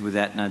here. He's with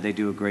Aetna. They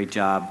do a great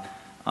job.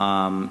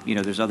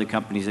 There's other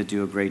companies that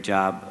do a great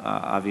job,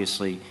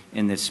 obviously,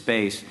 in this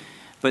space.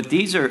 But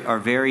these are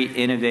very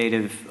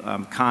innovative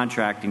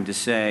contracting to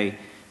say,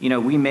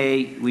 we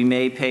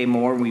may pay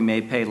more, we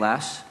may pay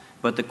less,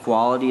 but the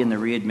quality and the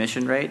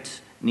readmission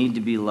rates need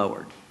to be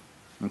lowered.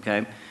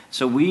 Okay?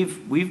 So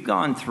we've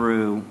gone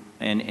through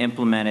and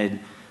implemented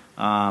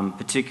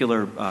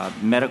particular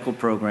medical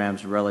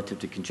programs relative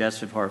to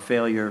congestive heart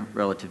failure,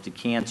 relative to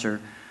cancer,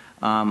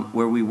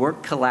 where we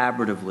work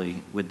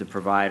collaboratively with the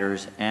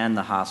providers and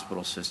the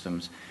hospital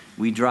systems.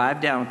 We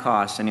drive down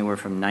costs anywhere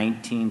from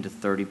 19 to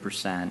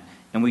 30%,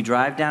 and we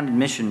drive down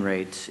admission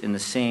rates in the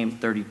same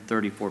 30 to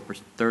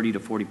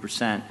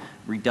 40%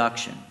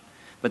 reduction.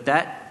 But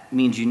that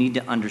means you need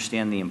to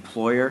understand the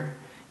employer,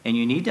 and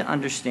you need to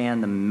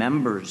understand the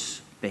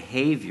members'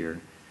 behavior,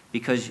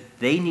 because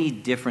they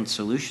need different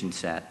solution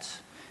sets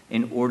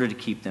in order to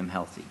keep them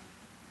healthy.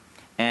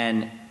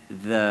 And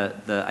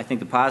I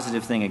think the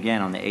positive thing,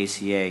 again, on the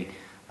ACA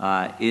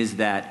is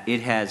that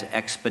it has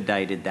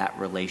expedited that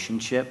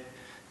relationship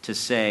to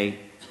say,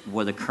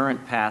 well, the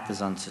current path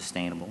is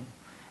unsustainable,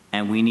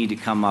 and we need to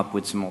come up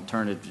with some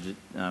alternative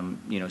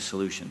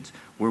solutions.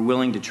 We're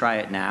willing to try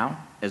it now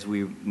as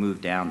we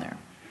move down there.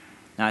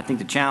 Now, I think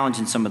the challenge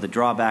and some of the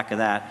drawback of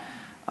that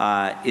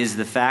is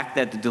the fact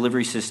that the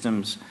delivery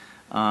systems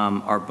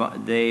there's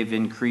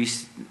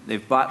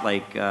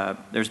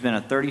been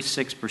a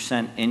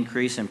 36%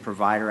 increase in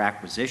provider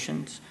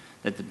acquisitions,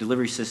 that the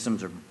delivery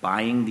systems are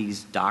buying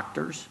these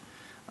doctors.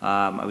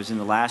 I was in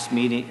the last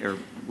meeting, or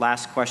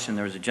last question,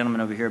 there was a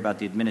gentleman over here about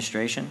the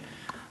administration.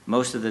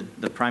 Most of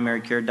the primary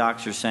care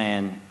docs are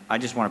saying, I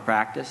just want to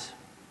practice,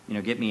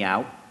 get me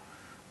out,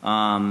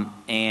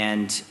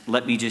 and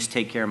let me just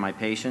take care of my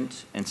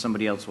patients, and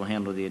somebody else will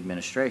handle the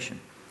administration.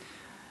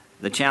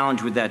 The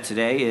challenge with that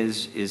today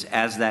is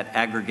as that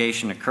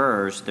aggregation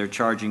occurs, they're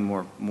charging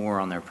more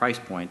on their price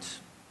points,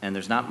 and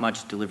there's not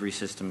much delivery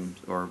systems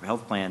or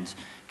health plans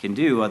can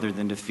do other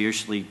than to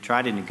fiercely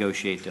try to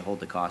negotiate to hold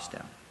the cost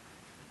down.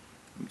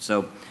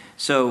 So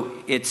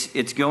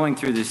it's going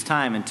through this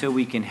time until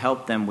we can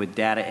help them with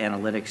data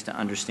analytics to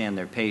understand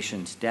their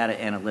patients, data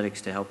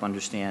analytics to help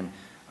understand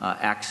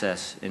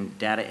access, and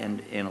data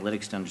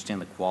analytics to understand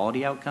the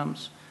quality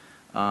outcomes.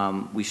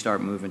 We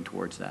start moving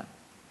towards that.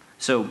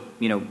 So,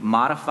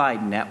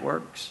 modified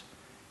networks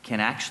can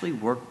actually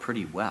work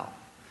pretty well.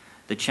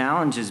 The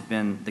challenge has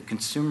been the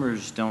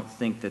consumers don't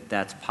think that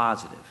that's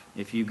positive.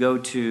 If you go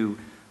to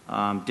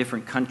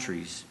different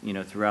countries,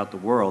 throughout the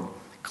world,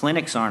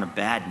 clinics aren't a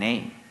bad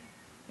name.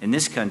 In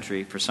this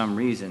country, for some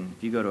reason,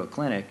 if you go to a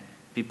clinic,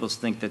 people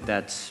think that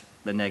that's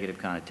the negative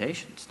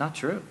connotation. It's not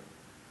true.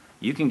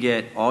 You can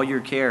get all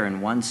your care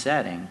in one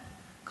setting,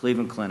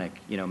 Cleveland Clinic,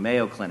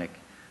 Mayo Clinic,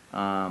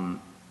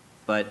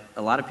 but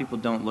a lot of people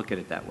don't look at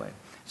it that way.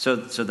 So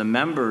the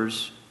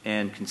members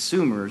and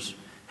consumers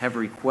have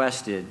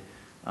requested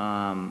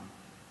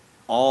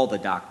all the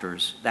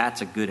doctors.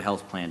 That's a good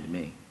health plan to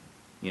me.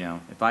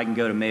 If I can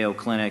go to Mayo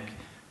Clinic,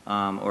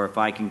 or if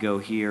I can go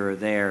here or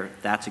there,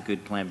 that's a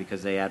good plan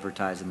because they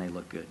advertise and they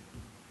look good,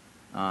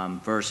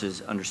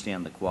 versus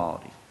understand the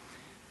quality.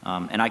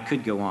 And I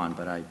could go on,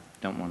 but I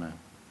don't want to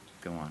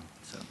go on.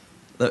 So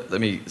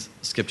let me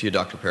skip to you,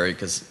 Dr. Perry,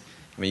 because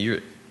you're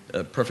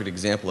a perfect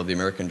example of the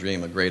American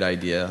dream. A great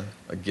idea,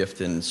 a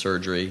gift in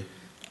surgery,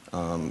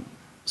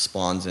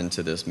 spawns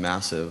into this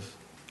massive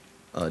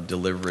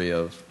delivery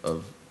of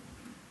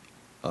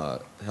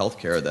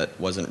healthcare that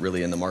wasn't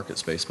really in the market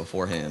space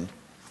beforehand.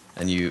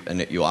 And you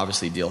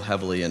obviously deal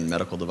heavily in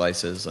medical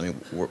devices.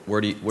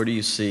 Where do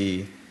you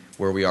see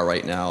where we are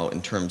right now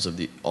in terms of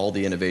all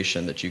the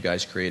innovation that you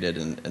guys created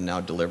and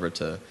now deliver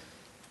to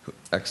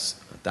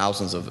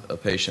thousands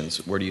of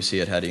patients? Where do you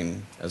see it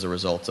heading as a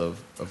result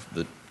of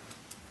the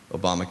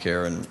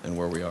Obamacare and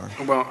where we are?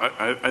 Well,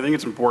 I think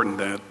it's important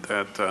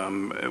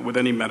that with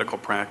any medical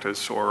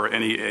practice or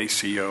any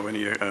ACO,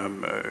 any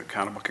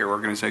accountable care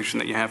organization,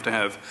 that you have to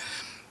have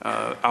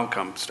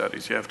outcome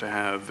studies. You have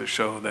to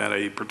show that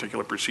a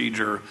particular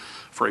procedure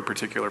for a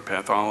particular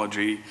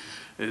pathology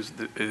is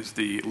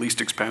the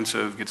least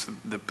expensive, gets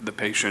the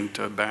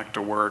patient back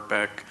to work,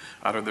 back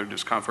out of their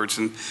discomforts.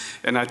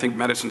 And I think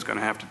medicine's going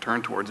to have to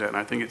turn towards that. And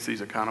I think it's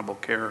these accountable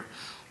care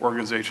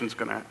organizations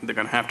they're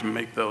going to have to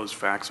make those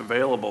facts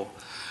available.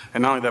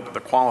 And not only that, but the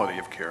quality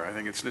of care. I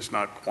think it's just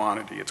not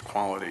quantity, it's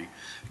quality.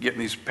 Getting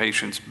these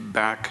patients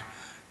back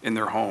in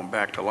their home,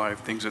 back to life,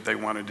 things that they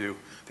want to do,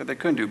 that they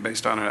couldn't do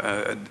based on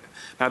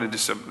not a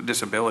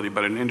disability,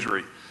 but an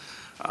injury.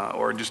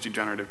 Or just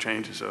degenerative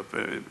changes of,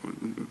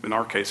 in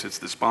our case, it's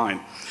the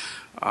spine.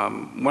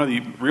 One of the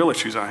real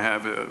issues I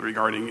have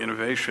regarding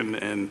innovation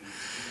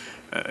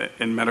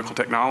in medical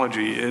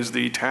technology is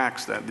the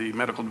tax, the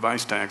medical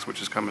device tax,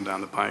 which is coming down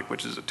the pike,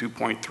 which is a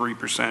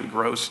 2.3%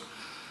 gross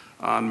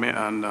on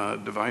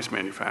device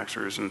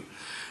manufacturers, and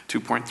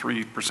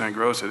 2.3%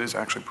 gross. It is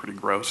actually pretty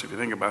gross if you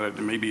think about it,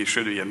 and maybe it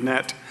should be a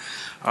net.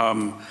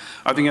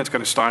 I think that's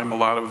going to stymie a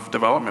lot of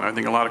development. I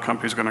think a lot of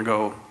companies are going to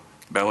go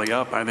belly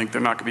up. I think they're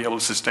not going to be able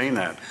to sustain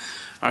that.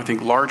 I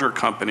think larger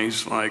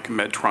companies like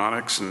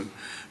Medtronics and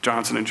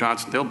Johnson &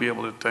 Johnson, they'll be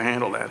able to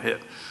handle that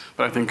hit.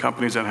 But I think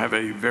companies that have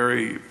a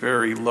very,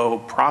 very low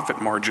profit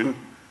margin,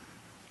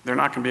 they're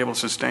not going to be able to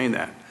sustain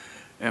that.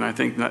 And I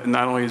think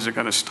not only is it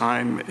going to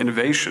stymie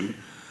innovation,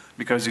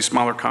 because these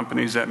smaller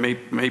companies that may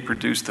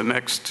produce the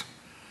next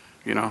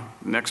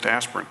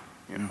aspirin,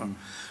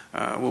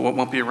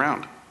 won't be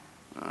around.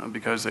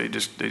 Because they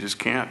just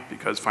can't,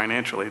 because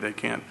financially they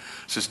can't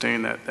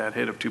sustain that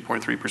hit of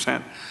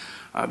 2.3%.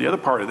 The other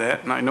part of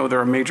that, and I know there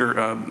are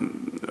major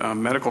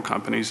medical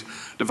companies,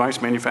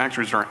 device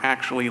manufacturers are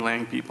actually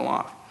laying people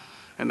off.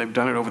 And they've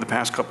done it over the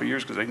past couple of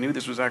years because they knew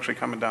this was actually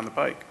coming down the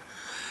pike,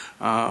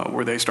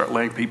 where they start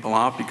laying people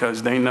off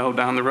because they know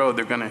down the road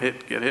they're going to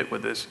get hit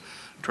with this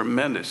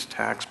tremendous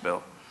tax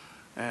bill.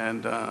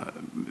 And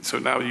so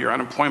now your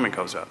unemployment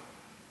goes up.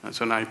 And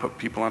so now you put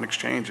people on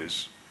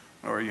exchanges,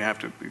 or you have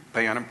to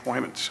pay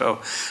unemployment. So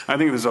I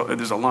think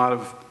there's a lot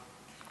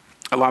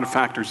of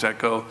factors that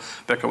go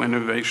into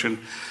innovation.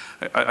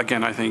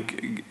 Again, I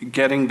think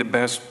getting the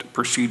best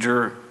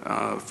procedure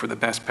for the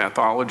best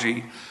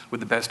pathology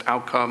with the best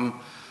outcome,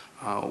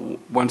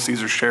 once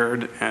these are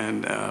shared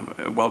and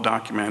well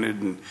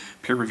documented in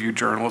peer-reviewed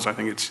journals, I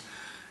think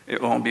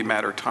it won't be a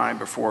matter of time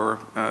before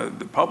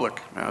the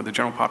public, the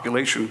general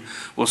population,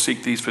 will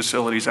seek these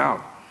facilities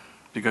out,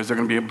 because they're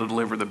going to be able to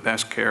deliver the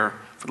best care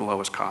for the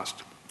lowest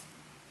cost.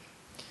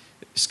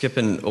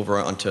 Skipping over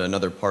onto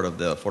another part of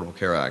the Affordable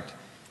Care Act,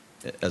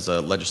 as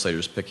a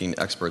legislator picking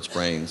experts'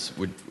 brains,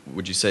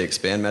 would you say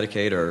expand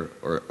Medicaid or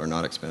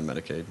not expand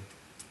Medicaid?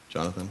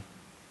 Jonathan?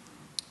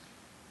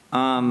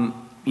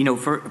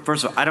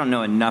 First of all, I don't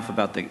know enough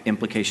about the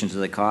implications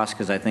of the cost,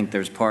 because I think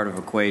there's part of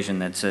equation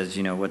that says,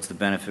 what's the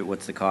benefit,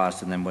 what's the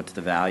cost, and then what's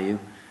the value.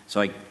 So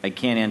I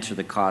can't answer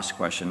the cost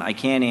question. I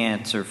can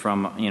answer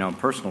from a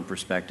personal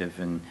perspective,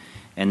 and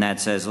that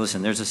says,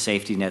 listen, there's a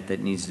safety net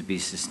that needs to be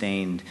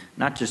sustained,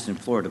 not just in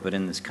Florida, but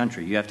in this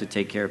country. You have to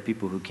take care of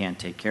people who can't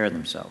take care of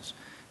themselves.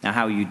 Now,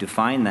 how you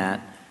define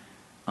that,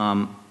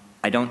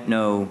 I don't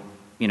know,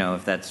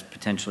 if that's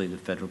potentially the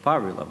federal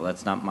poverty level.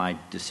 That's not my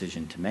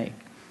decision to make.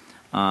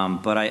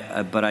 But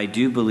I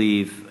do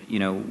believe,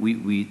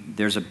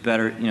 there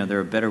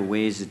are better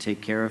ways to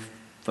take care of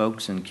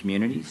folks and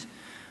communities.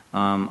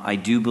 I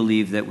do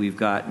believe that we've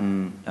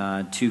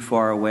gotten too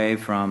far away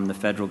from the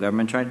federal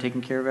government trying to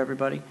take care of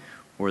everybody,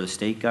 or the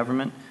state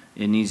government.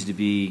 It needs to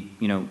be,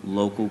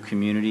 local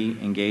community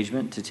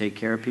engagement to take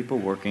care of people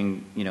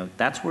working,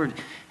 that's where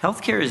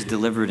healthcare is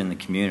delivered in the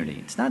community.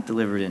 It's not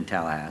delivered in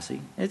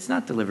Tallahassee. It's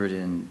not delivered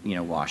in,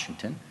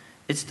 Washington.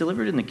 It's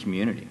delivered in the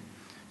community.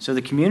 So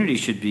the community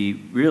should be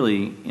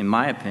really, in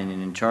my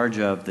opinion, in charge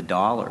of the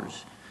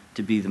dollars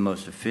to be the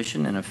most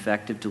efficient and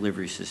effective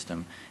delivery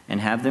system,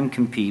 and have them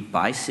compete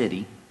by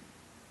city,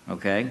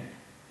 okay,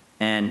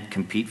 and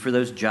compete for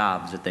those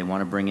jobs that they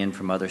want to bring in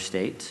from other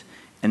states.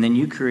 And then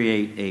you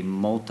create a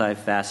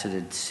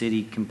multifaceted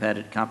city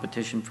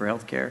competition for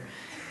healthcare,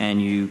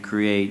 and you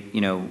create,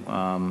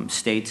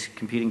 states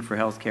competing for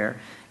healthcare,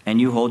 and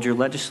you hold your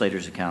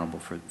legislators accountable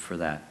for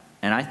that.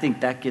 And I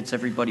think that gets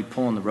everybody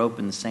pulling the rope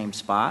in the same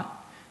spot,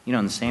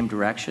 in the same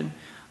direction.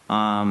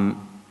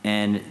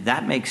 And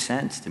that makes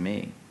sense to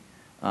me.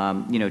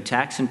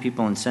 Taxing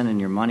people and sending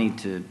your money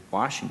to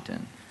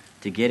Washington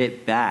to get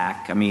it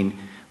back. I mean,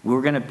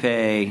 we're going to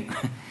pay.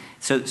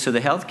 So the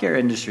healthcare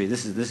industry.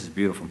 This is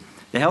beautiful.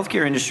 The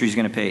healthcare industry is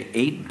going to pay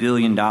 $8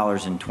 billion in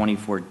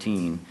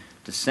 2014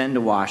 to send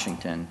to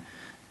Washington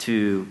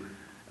to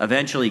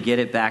eventually get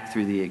it back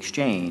through the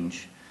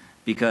exchange,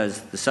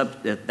 because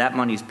that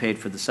money is paid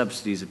for the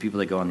subsidies of people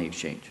that go on the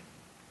exchange.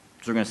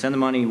 So we're going to send the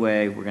money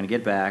away. We're going to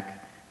get it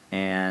back,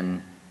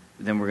 and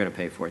then we're going to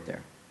pay for it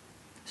there.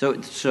 So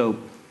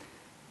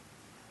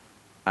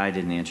I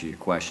didn't answer your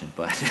question,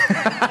 but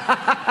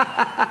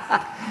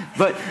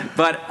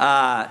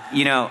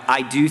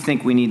I do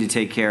think we need to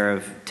take care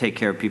of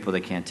people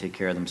that can't take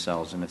care of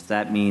themselves, and if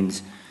that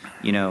means,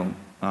 the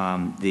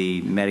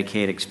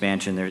Medicaid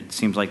expansion, it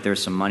seems like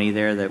there's some money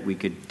there that we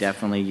could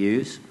definitely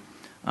use.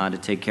 to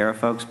take care of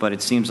folks, but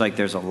it seems like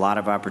there's a lot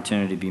of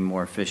opportunity to be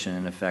more efficient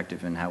and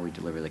effective in how we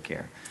deliver the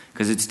care,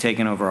 because it's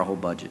taken over our whole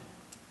budget.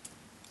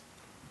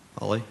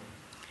 Ollie?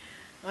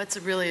 Well, it's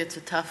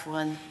a tough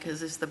one,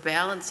 because it's the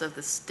balance of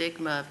the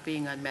stigma of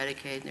being on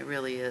Medicaid, and it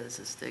really is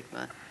a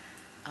stigma,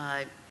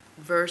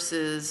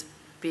 versus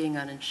being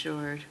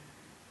uninsured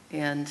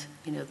and,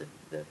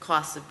 the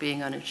cost of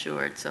being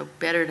uninsured. So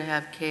better to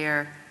have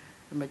care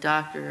from a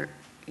doctor,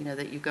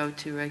 that you go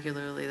to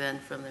regularly than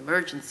from the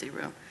emergency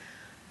room.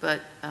 But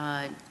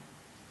I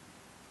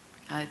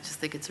just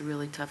think it's a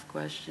really tough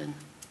question.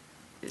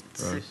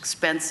 It's an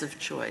expensive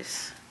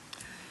choice.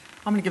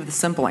 I'm going to give the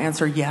simple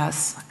answer,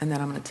 yes, and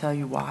then I'm going to tell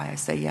you why I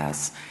say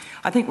yes.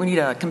 I think we need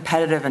a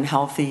competitive and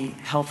healthy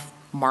health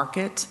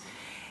market,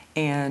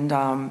 and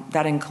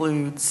that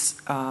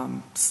includes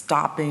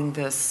stopping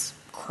this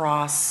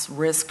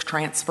cross-risk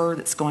transfer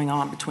that's going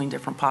on between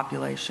different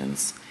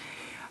populations.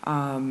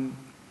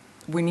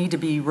 We need to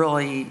be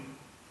really,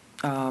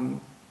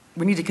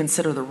 we need to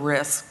consider the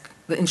risk,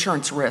 the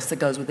insurance risk that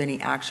goes with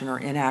any action or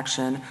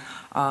inaction,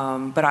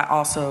 but I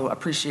also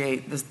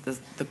appreciate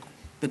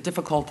the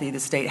difficulty the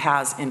state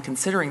has in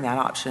considering that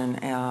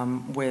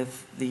option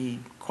with the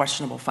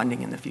questionable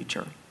funding in the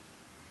future.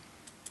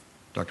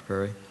 Dr.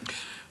 Perry?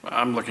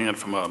 I'm looking at it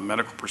from a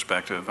medical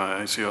perspective.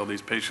 I see all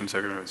these patients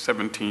that are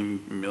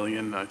 17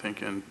 million, I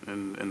think, in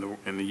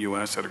the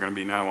U.S. that are going to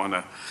be now on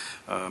a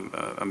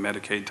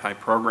Medicaid-type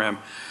program.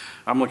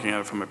 I'm looking at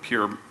it from a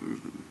pure,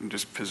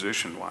 just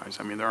physician-wise.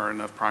 I mean, there are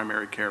enough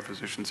primary care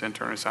physicians,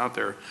 internists out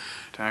there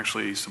to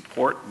actually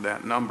support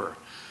that number.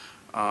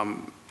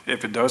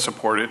 If it does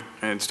support it,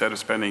 instead of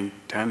spending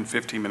 10,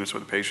 15 minutes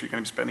with a patient, you're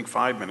going to be spending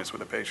 5 minutes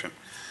with a patient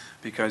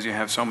because you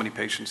have so many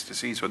patients to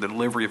see. So the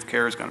delivery of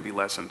care is going to be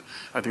lessened.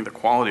 I think the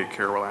quality of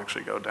care will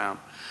actually go down.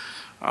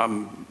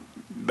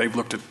 They've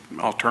looked at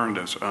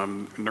alternatives,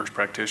 nurse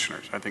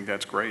practitioners. I think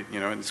that's great,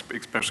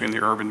 especially in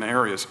the urban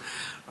areas.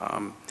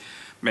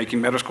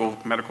 Making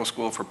medical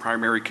school for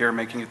primary care,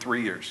 making it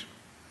 3 years.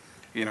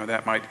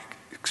 That might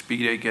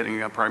expedite getting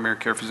primary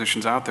care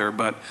physicians out there,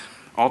 but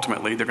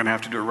ultimately they're going to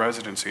have to do a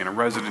residency, and a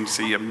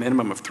residency a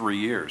minimum of 3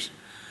 years.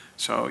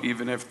 So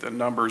even if the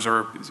numbers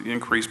are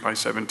increased by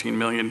 17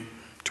 million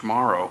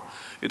tomorrow,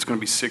 it's going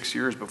to be 6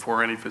 years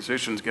before any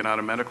physicians get out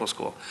of medical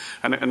school.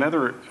 And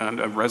another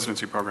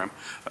residency program.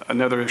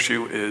 Another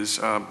issue is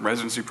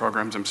residency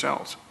programs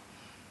themselves.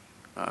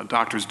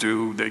 Doctors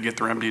they get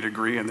their MD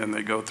degree and then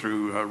they go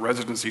through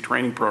residency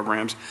training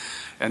programs,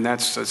 and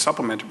that's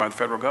supplemented by the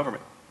federal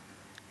government.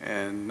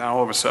 And now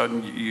all of a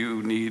sudden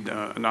you need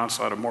an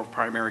onslaught of more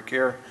primary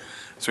care,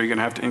 so you're going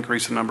to have to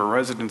increase the number of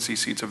residency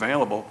seats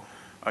available.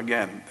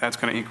 Again, that's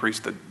going to increase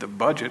the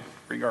budget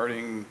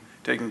regarding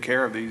taking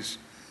care of these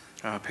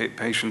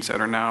patients that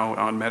are now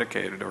on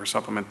Medicaid or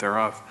supplement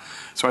thereof.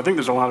 So I think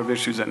there's a lot of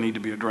issues that need to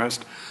be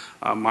addressed.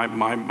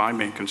 My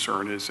main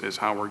concern is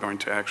how we're going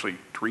to actually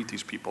treat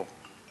these people.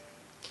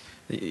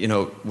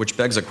 Which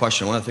begs a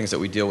question. One of the things that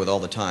we deal with all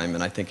the time,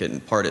 and I think in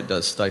part it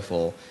does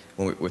stifle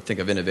when we think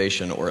of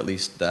innovation, or at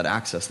least that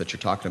access that you're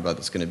talking about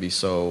that's going to be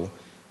so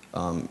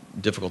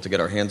difficult to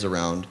get our hands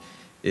around,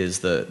 is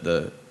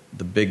the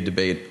big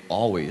debate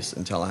always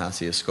in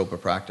Tallahassee is scope of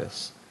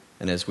practice.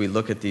 And as we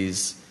look at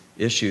these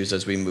issues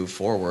as we move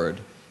forward,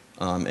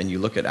 and you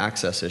look at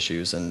access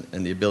issues and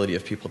the ability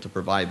of people to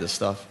provide this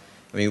stuff,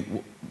 I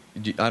mean,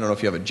 I don't know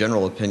if you have a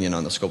general opinion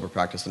on the scope of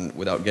practice, and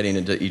without getting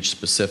into each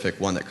specific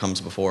one that comes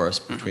before us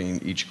between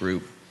each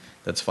group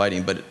that's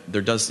fighting, but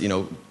there does,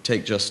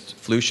 take just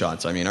flu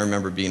shots. I mean, I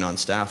remember being on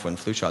staff when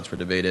flu shots were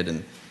debated,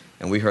 and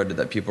we heard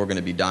that people were going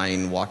to be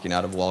dying walking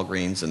out of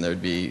Walgreens, and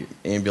there'd be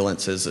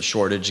ambulances, a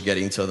shortage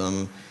getting to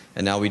them,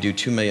 and now we do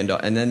 $2 million.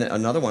 And then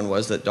another one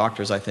was that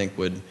doctors, I think,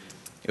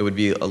 it would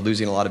be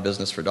losing a lot of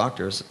business for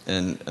doctors,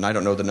 and I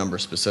don't know the number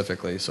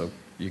specifically, so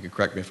you could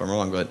correct me if I'm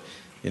wrong, but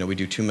we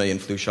do 2 million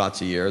flu shots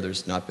a year.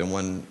 There's not been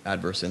one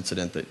adverse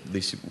incident that at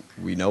least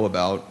we know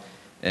about.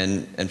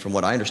 And from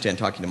what I understand,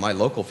 talking to my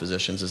local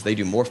physicians, is they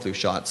do more flu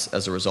shots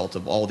as a result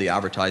of all the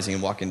advertising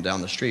and walking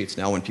down the streets.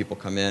 Now when people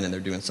come in and they're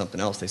doing something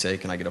else, they say, hey,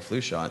 can I get a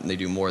flu shot? And they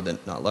do more than,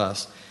 not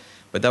less.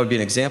 But that would be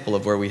an example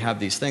of where we have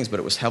these things, but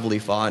it was heavily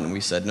fought, and we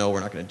said, no,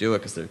 we're not going to do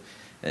it.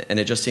 And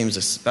it just seems,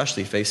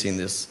 especially facing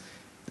this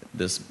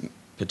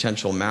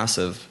potential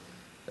massive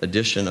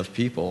addition of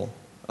people,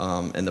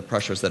 and the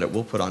pressures that it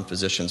will put on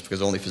physicians,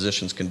 because only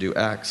physicians can do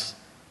X,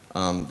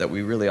 that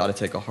we really ought to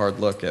take a hard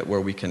look at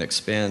where we can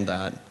expand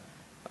that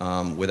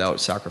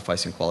without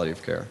sacrificing quality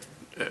of care.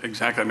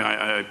 Exactly. I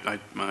mean,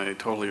 I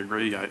totally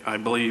agree. I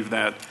believe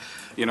that,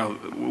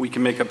 we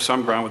can make up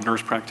some ground with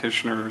nurse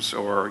practitioners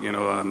or,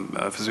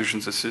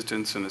 physician's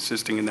assistants and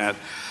assisting in that.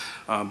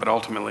 But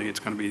ultimately, it's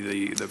going to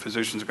be the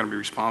physicians are going to be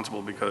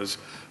responsible, because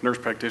nurse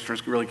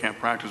practitioners really can't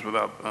practice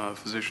without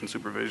physician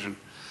supervision.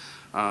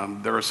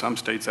 There are some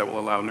states that will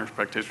allow nurse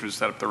practitioners to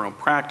set up their own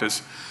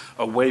practice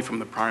away from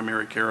the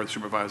primary care of the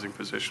supervising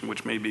physician,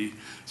 which may be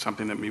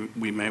something that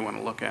we may want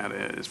to look at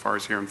as far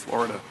as here in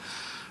Florida.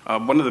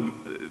 One of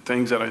the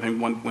things that I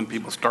think when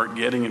people start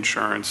getting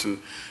insurance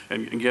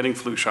and getting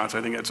flu shots,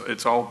 I think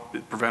it's all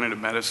preventative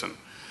medicine.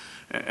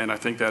 And I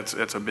think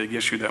that's a big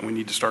issue that we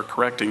need to start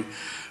correcting.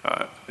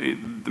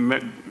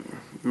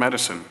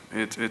 Medicine,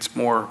 it's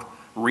more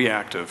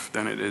reactive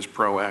than it is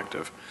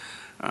proactive.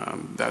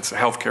 That's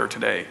healthcare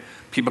today.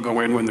 People go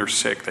in when they're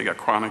sick, they got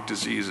chronic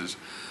diseases.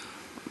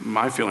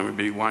 My feeling would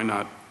be, why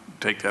not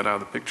take that out of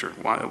the picture?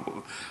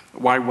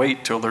 Why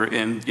wait till they're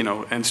in,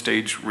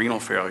 end-stage renal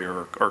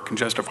failure or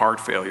congestive heart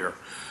failure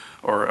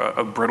or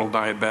a brittle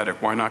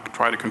diabetic? Why not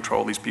try to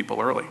control these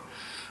people early?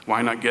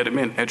 Why not get them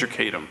in,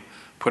 educate them,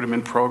 put them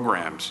in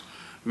programs,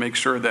 make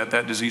sure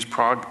that disease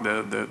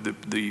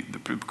the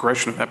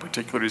progression of that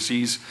particular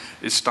disease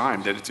is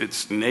stymied, that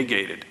it's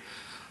negated,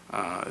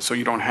 so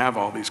you don't have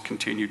all these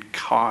continued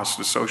costs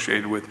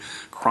associated with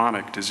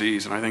chronic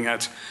disease. And I think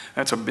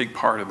that's a big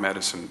part of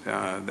medicine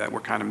that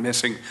we're kind of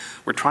missing.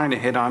 We're trying to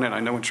hit on it. I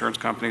know insurance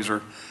companies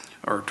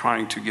are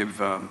trying to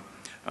give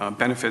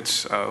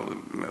benefits,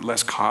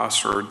 less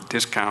costs or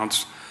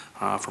discounts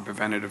for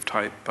preventative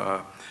type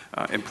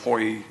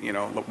employee,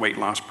 weight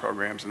loss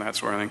programs and that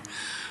sort of thing.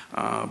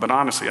 But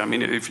honestly, I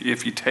mean,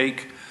 if you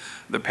take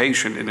the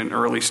patient in an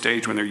early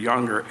stage when they're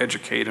younger,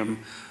 educate them,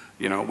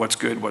 what's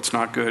good, what's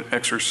not good,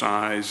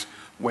 exercise,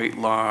 weight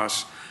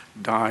loss,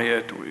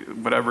 diet,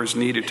 whatever is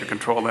needed to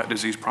control that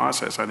disease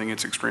process, I think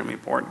it's extremely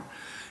important.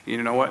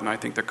 You know what? And I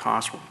think the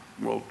cost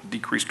will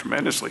decrease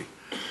tremendously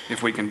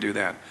if we can do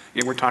that.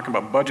 We're talking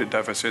about budget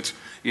deficits.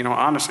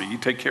 Honestly, you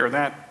take care of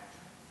that,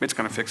 it's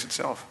going to fix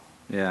itself.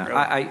 Yeah,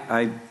 Really.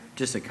 I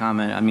just a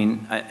comment. I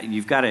mean,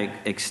 you've got to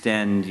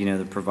extend,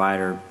 the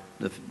provider,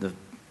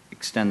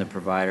 extend the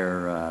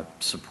provider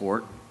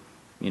support.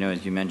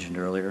 As you mentioned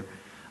earlier.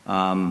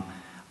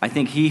 I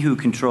think he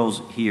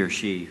or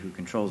she who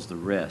controls the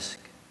risk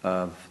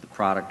of the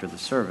product or the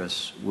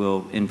service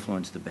will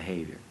influence the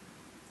behavior.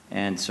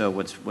 And so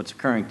what's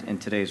occurring in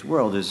today's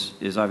world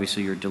is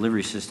obviously your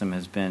delivery system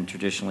has been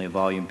traditionally a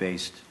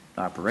volume-based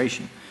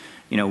operation.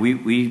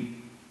 We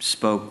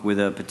spoke with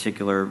a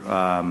particular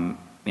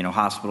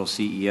hospital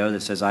CEO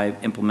that says, I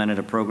implemented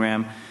a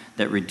program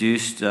that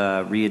reduced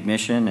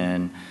readmission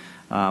and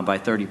by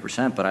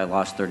 30%, but I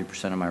lost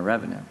 30% of my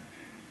revenue.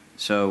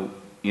 So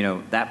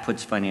that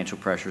puts financial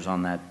pressures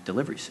on that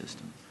delivery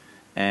system.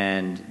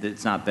 And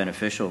it's not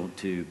beneficial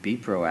to be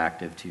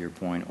proactive, to your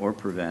point, or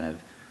preventive,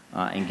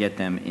 and get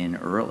them in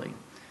early.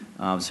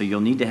 So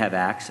you'll need to have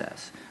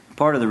access.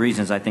 Part of the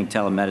reasons I think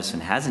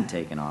telemedicine hasn't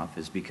taken off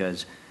is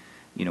because,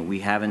 we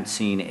haven't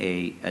seen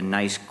a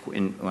nice,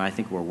 and I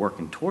think we're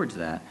working towards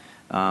that,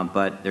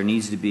 but there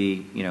needs to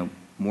be,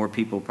 more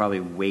people probably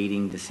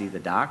waiting to see the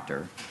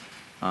doctor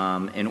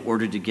in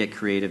order to get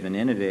creative and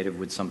innovative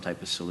with some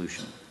type of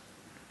solution.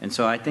 And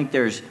so I think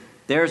there's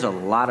a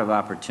lot of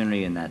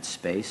opportunity in that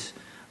space.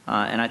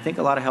 And I think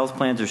a lot of health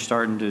plans are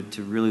starting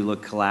to really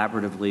look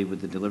collaboratively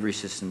with the delivery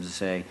systems to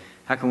say,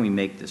 how can we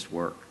make this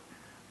work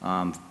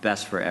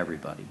best for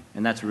everybody?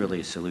 And that's really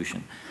a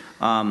solution.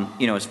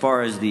 As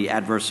far as the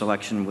adverse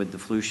selection with the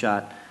flu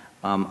shot,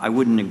 I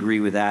wouldn't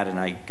agree with that, and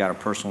I got a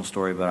personal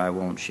story, but I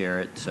won't share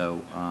it.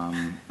 So,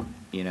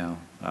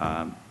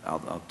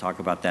 I'll talk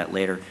about that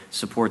later.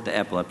 Support the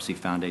Epilepsy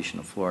Foundation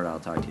of Florida. I'll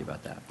talk to you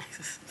about that.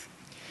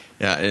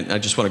 Yeah, and I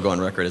just want to go on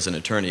record as an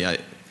attorney.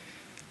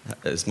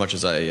 As much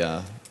as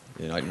I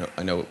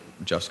know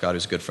Jeff Scott,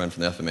 who's a good friend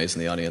from the FMA's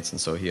in the audience,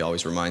 and so he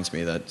always reminds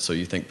me that, so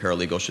you think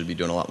paralegals should be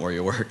doing a lot more of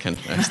your work? And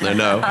I said,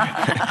 no,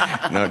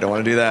 don't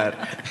want to do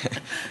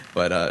that.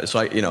 But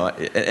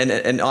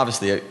and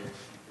obviously,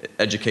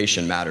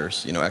 education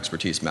matters.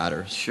 Expertise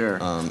matters. Sure.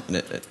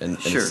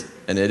 Sure.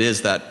 And it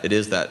is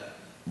that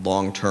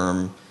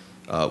long-term,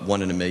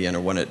 1 in a million,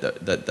 or one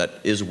that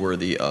is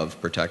worthy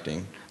of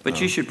protecting. But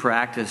you should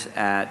practice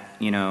at,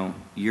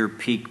 your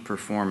peak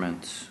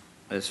performance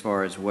as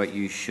far as what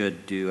you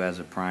should do as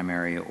a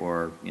primary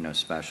or,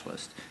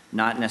 specialist.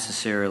 Not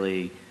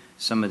necessarily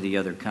some of the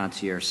other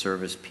concierge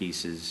service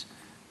pieces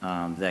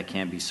that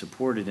can be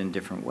supported in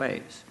different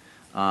ways.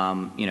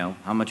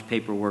 How much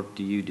paperwork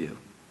do you do?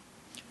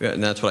 Yeah,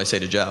 and that's what I say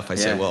to Jeff. I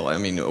say, well,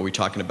 are we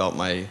talking about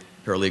my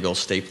paralegal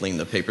stapling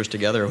the papers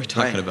together? Or are we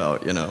talking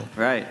about,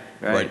 Right.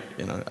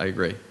 I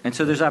agree. And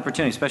so there's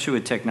opportunity, especially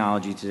with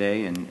technology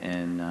today,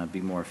 and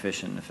be more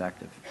efficient and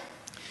effective.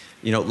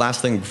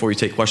 Last thing before we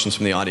take questions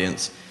from the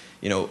audience,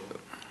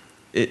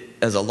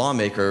 as a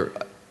lawmaker,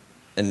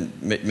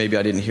 and maybe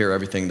I didn't hear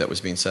everything that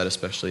was being said,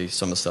 especially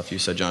some of the stuff you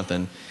said,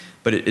 Jonathan,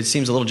 but it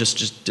seems a little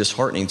just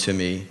disheartening to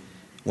me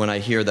when I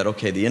hear that,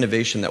 okay, the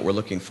innovation that we're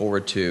looking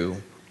forward to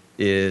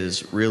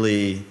is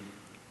really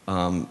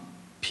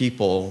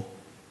people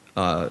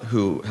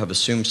who have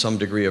assumed some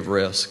degree of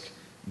risk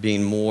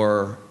being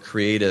more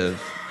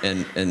creative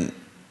and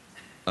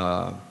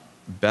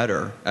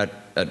better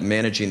at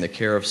managing the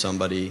care of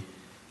somebody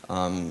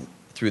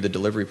through the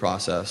delivery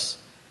process,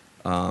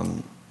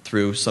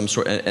 through some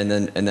sort, and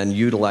then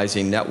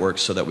utilizing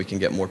networks so that we can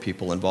get more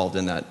people involved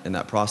in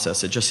that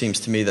process. It just seems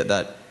to me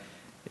that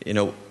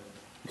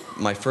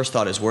my first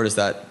thought is, where does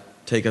that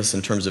take us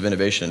in terms of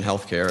innovation in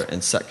healthcare?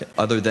 And second,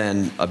 other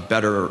than a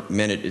better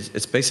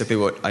it's basically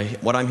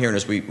what I'm hearing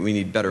is we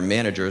need better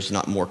managers,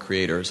 not more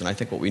creators. And I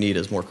think what we need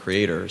is more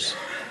creators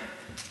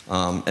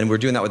And we're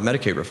doing that with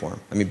Medicaid reform.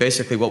 I mean,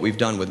 basically what we've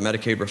done with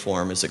Medicaid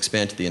reform is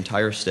expand to the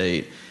entire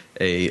state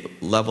a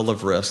level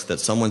of risk that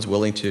someone's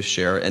willing to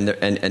share, and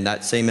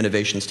that same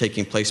innovation is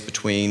taking place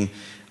between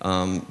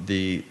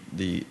the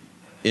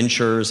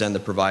insurers and the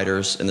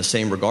providers in the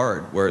same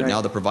regard, where right.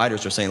 now the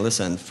providers are saying,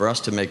 listen, for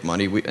us to make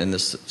money in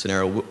this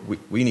scenario,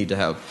 we need to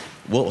have,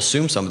 we'll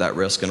assume some of that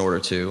risk in order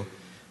to,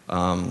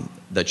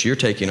 that you're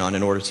taking on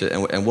in order to,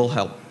 and we'll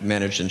help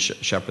manage and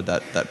shepherd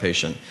that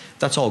patient.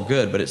 That's all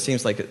good, but it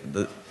seems like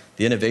the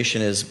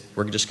innovation is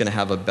we're just going to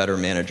have a better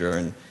manager.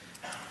 And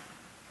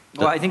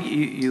well, I think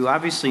you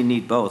obviously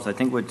need both. I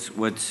think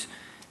what's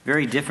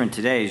very different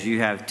today is you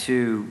have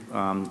two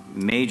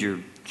major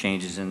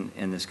changes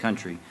in this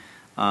country.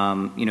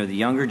 The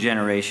younger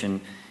generation,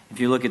 if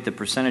you look at the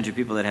percentage of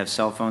people that have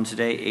cell phones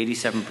today,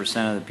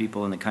 87% of the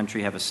people in the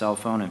country have a cell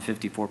phone, and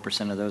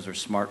 54% of those are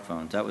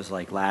smartphones. That was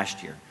like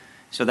last year.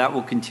 So that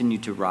will continue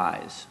to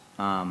rise.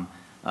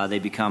 They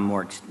become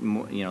more,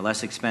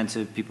 less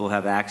expensive. People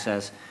have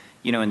access.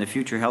 In the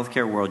future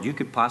healthcare world, you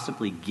could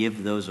possibly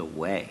give those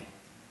away,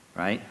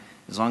 right?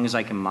 As long as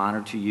I can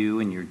monitor you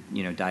and your,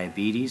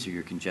 diabetes or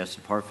your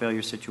congestive heart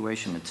failure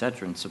situation, et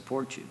cetera, and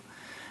support you.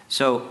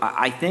 So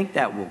I think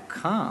that will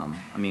come.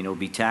 I mean, it'll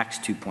be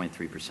taxed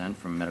 2.3%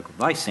 from a medical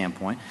device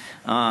standpoint.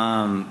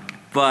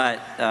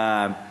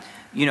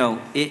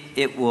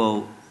 It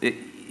will,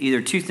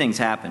 either two things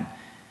happen.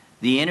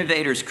 The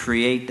innovators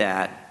create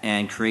that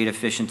and create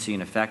efficiency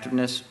and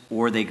effectiveness,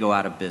 or they go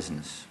out of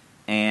business.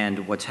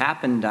 And what's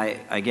happened,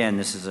 again,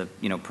 this is a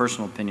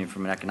personal opinion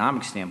from an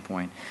economic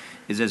standpoint,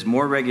 is as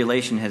more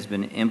regulation has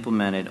been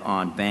implemented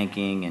on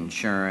banking,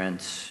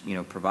 insurance,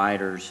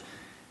 providers,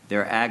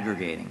 they're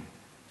aggregating.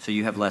 So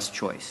you have less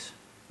choice.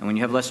 And when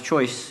you have less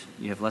choice,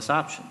 you have less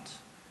options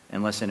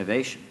and less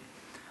innovation.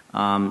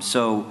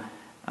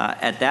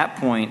 At that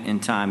point in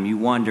time, you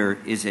wonder,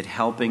 is it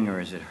helping or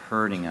is it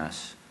hurting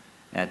us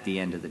at the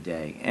end of the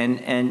day?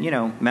 And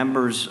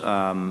members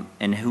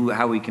and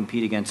how we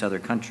compete against other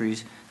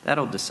countries,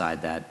 that'll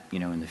decide that,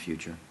 in the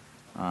future.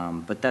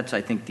 But that's,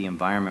 I think, the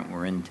environment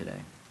we're in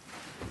today.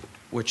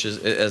 Which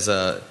is,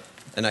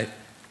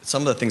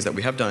 some of the things that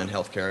we have done in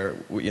healthcare,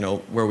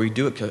 where we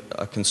do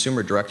a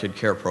consumer-directed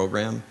care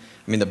program.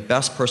 I mean, the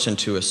best person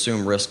to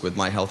assume risk with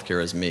my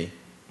healthcare is me,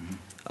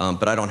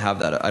 but I don't have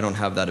that. I don't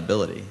have that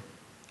ability.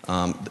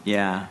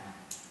 Yeah.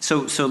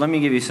 So let me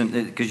give you some,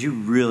 because you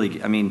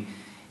really,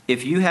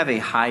 if you have a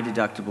high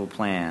deductible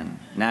plan,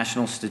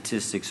 national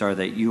statistics are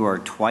that you are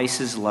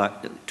twice as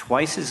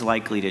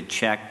likely to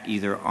check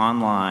either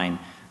online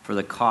for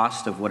the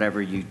cost of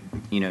whatever you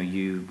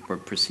or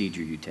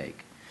procedure you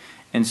take.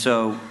 And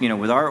so,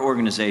 with our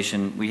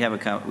organization, we have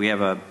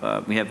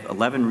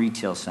 11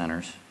 retail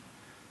centers,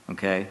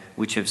 okay,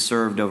 which have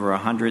served over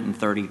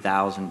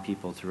 130,000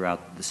 people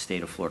throughout the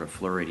state of Florida,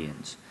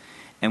 Floridians.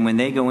 And when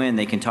they go in,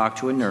 they can talk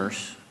to a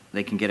nurse,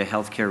 they can get a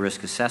healthcare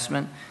risk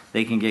assessment,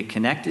 they can get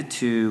connected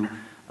to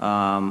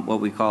what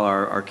we call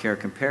our Care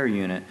Compare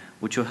unit,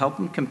 which will help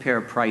them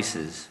compare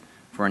prices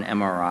for an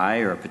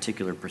MRI or a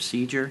particular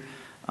procedure.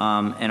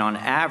 And on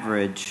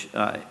average,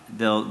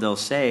 they'll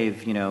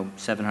save,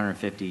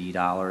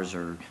 $750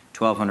 or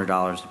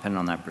 $1,200 depending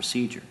on that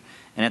procedure.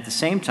 And at the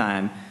same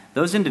time,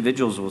 those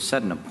individuals will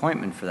set an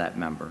appointment for that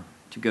member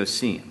to go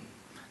see him.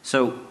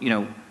 So,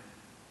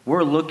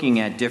 we're looking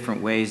at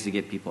different ways to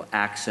get people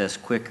access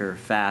quicker,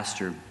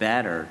 faster,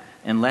 better,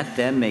 and let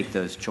them make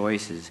those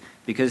choices.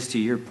 Because to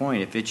your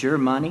point, if it's your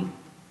money,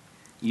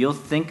 you'll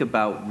think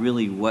about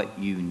really what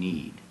you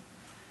need.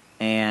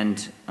 And,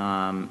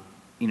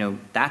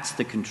 that's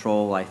the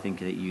control I think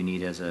that you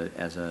need as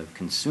a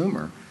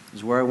consumer,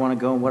 is where I want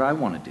to go and what I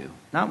want to do,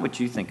 not what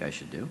you think I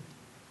should do,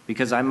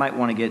 because I might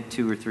want to get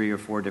 2 or 3 or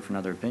 4 different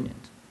other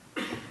opinions.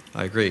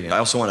 I agree. I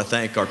also want to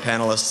thank our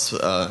panelists,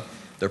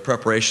 their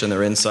preparation,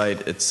 their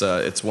insight.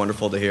 It's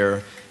wonderful to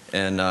hear,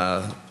 and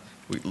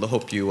we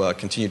hope you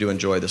continue to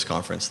enjoy this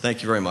conference.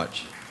 Thank you very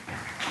much.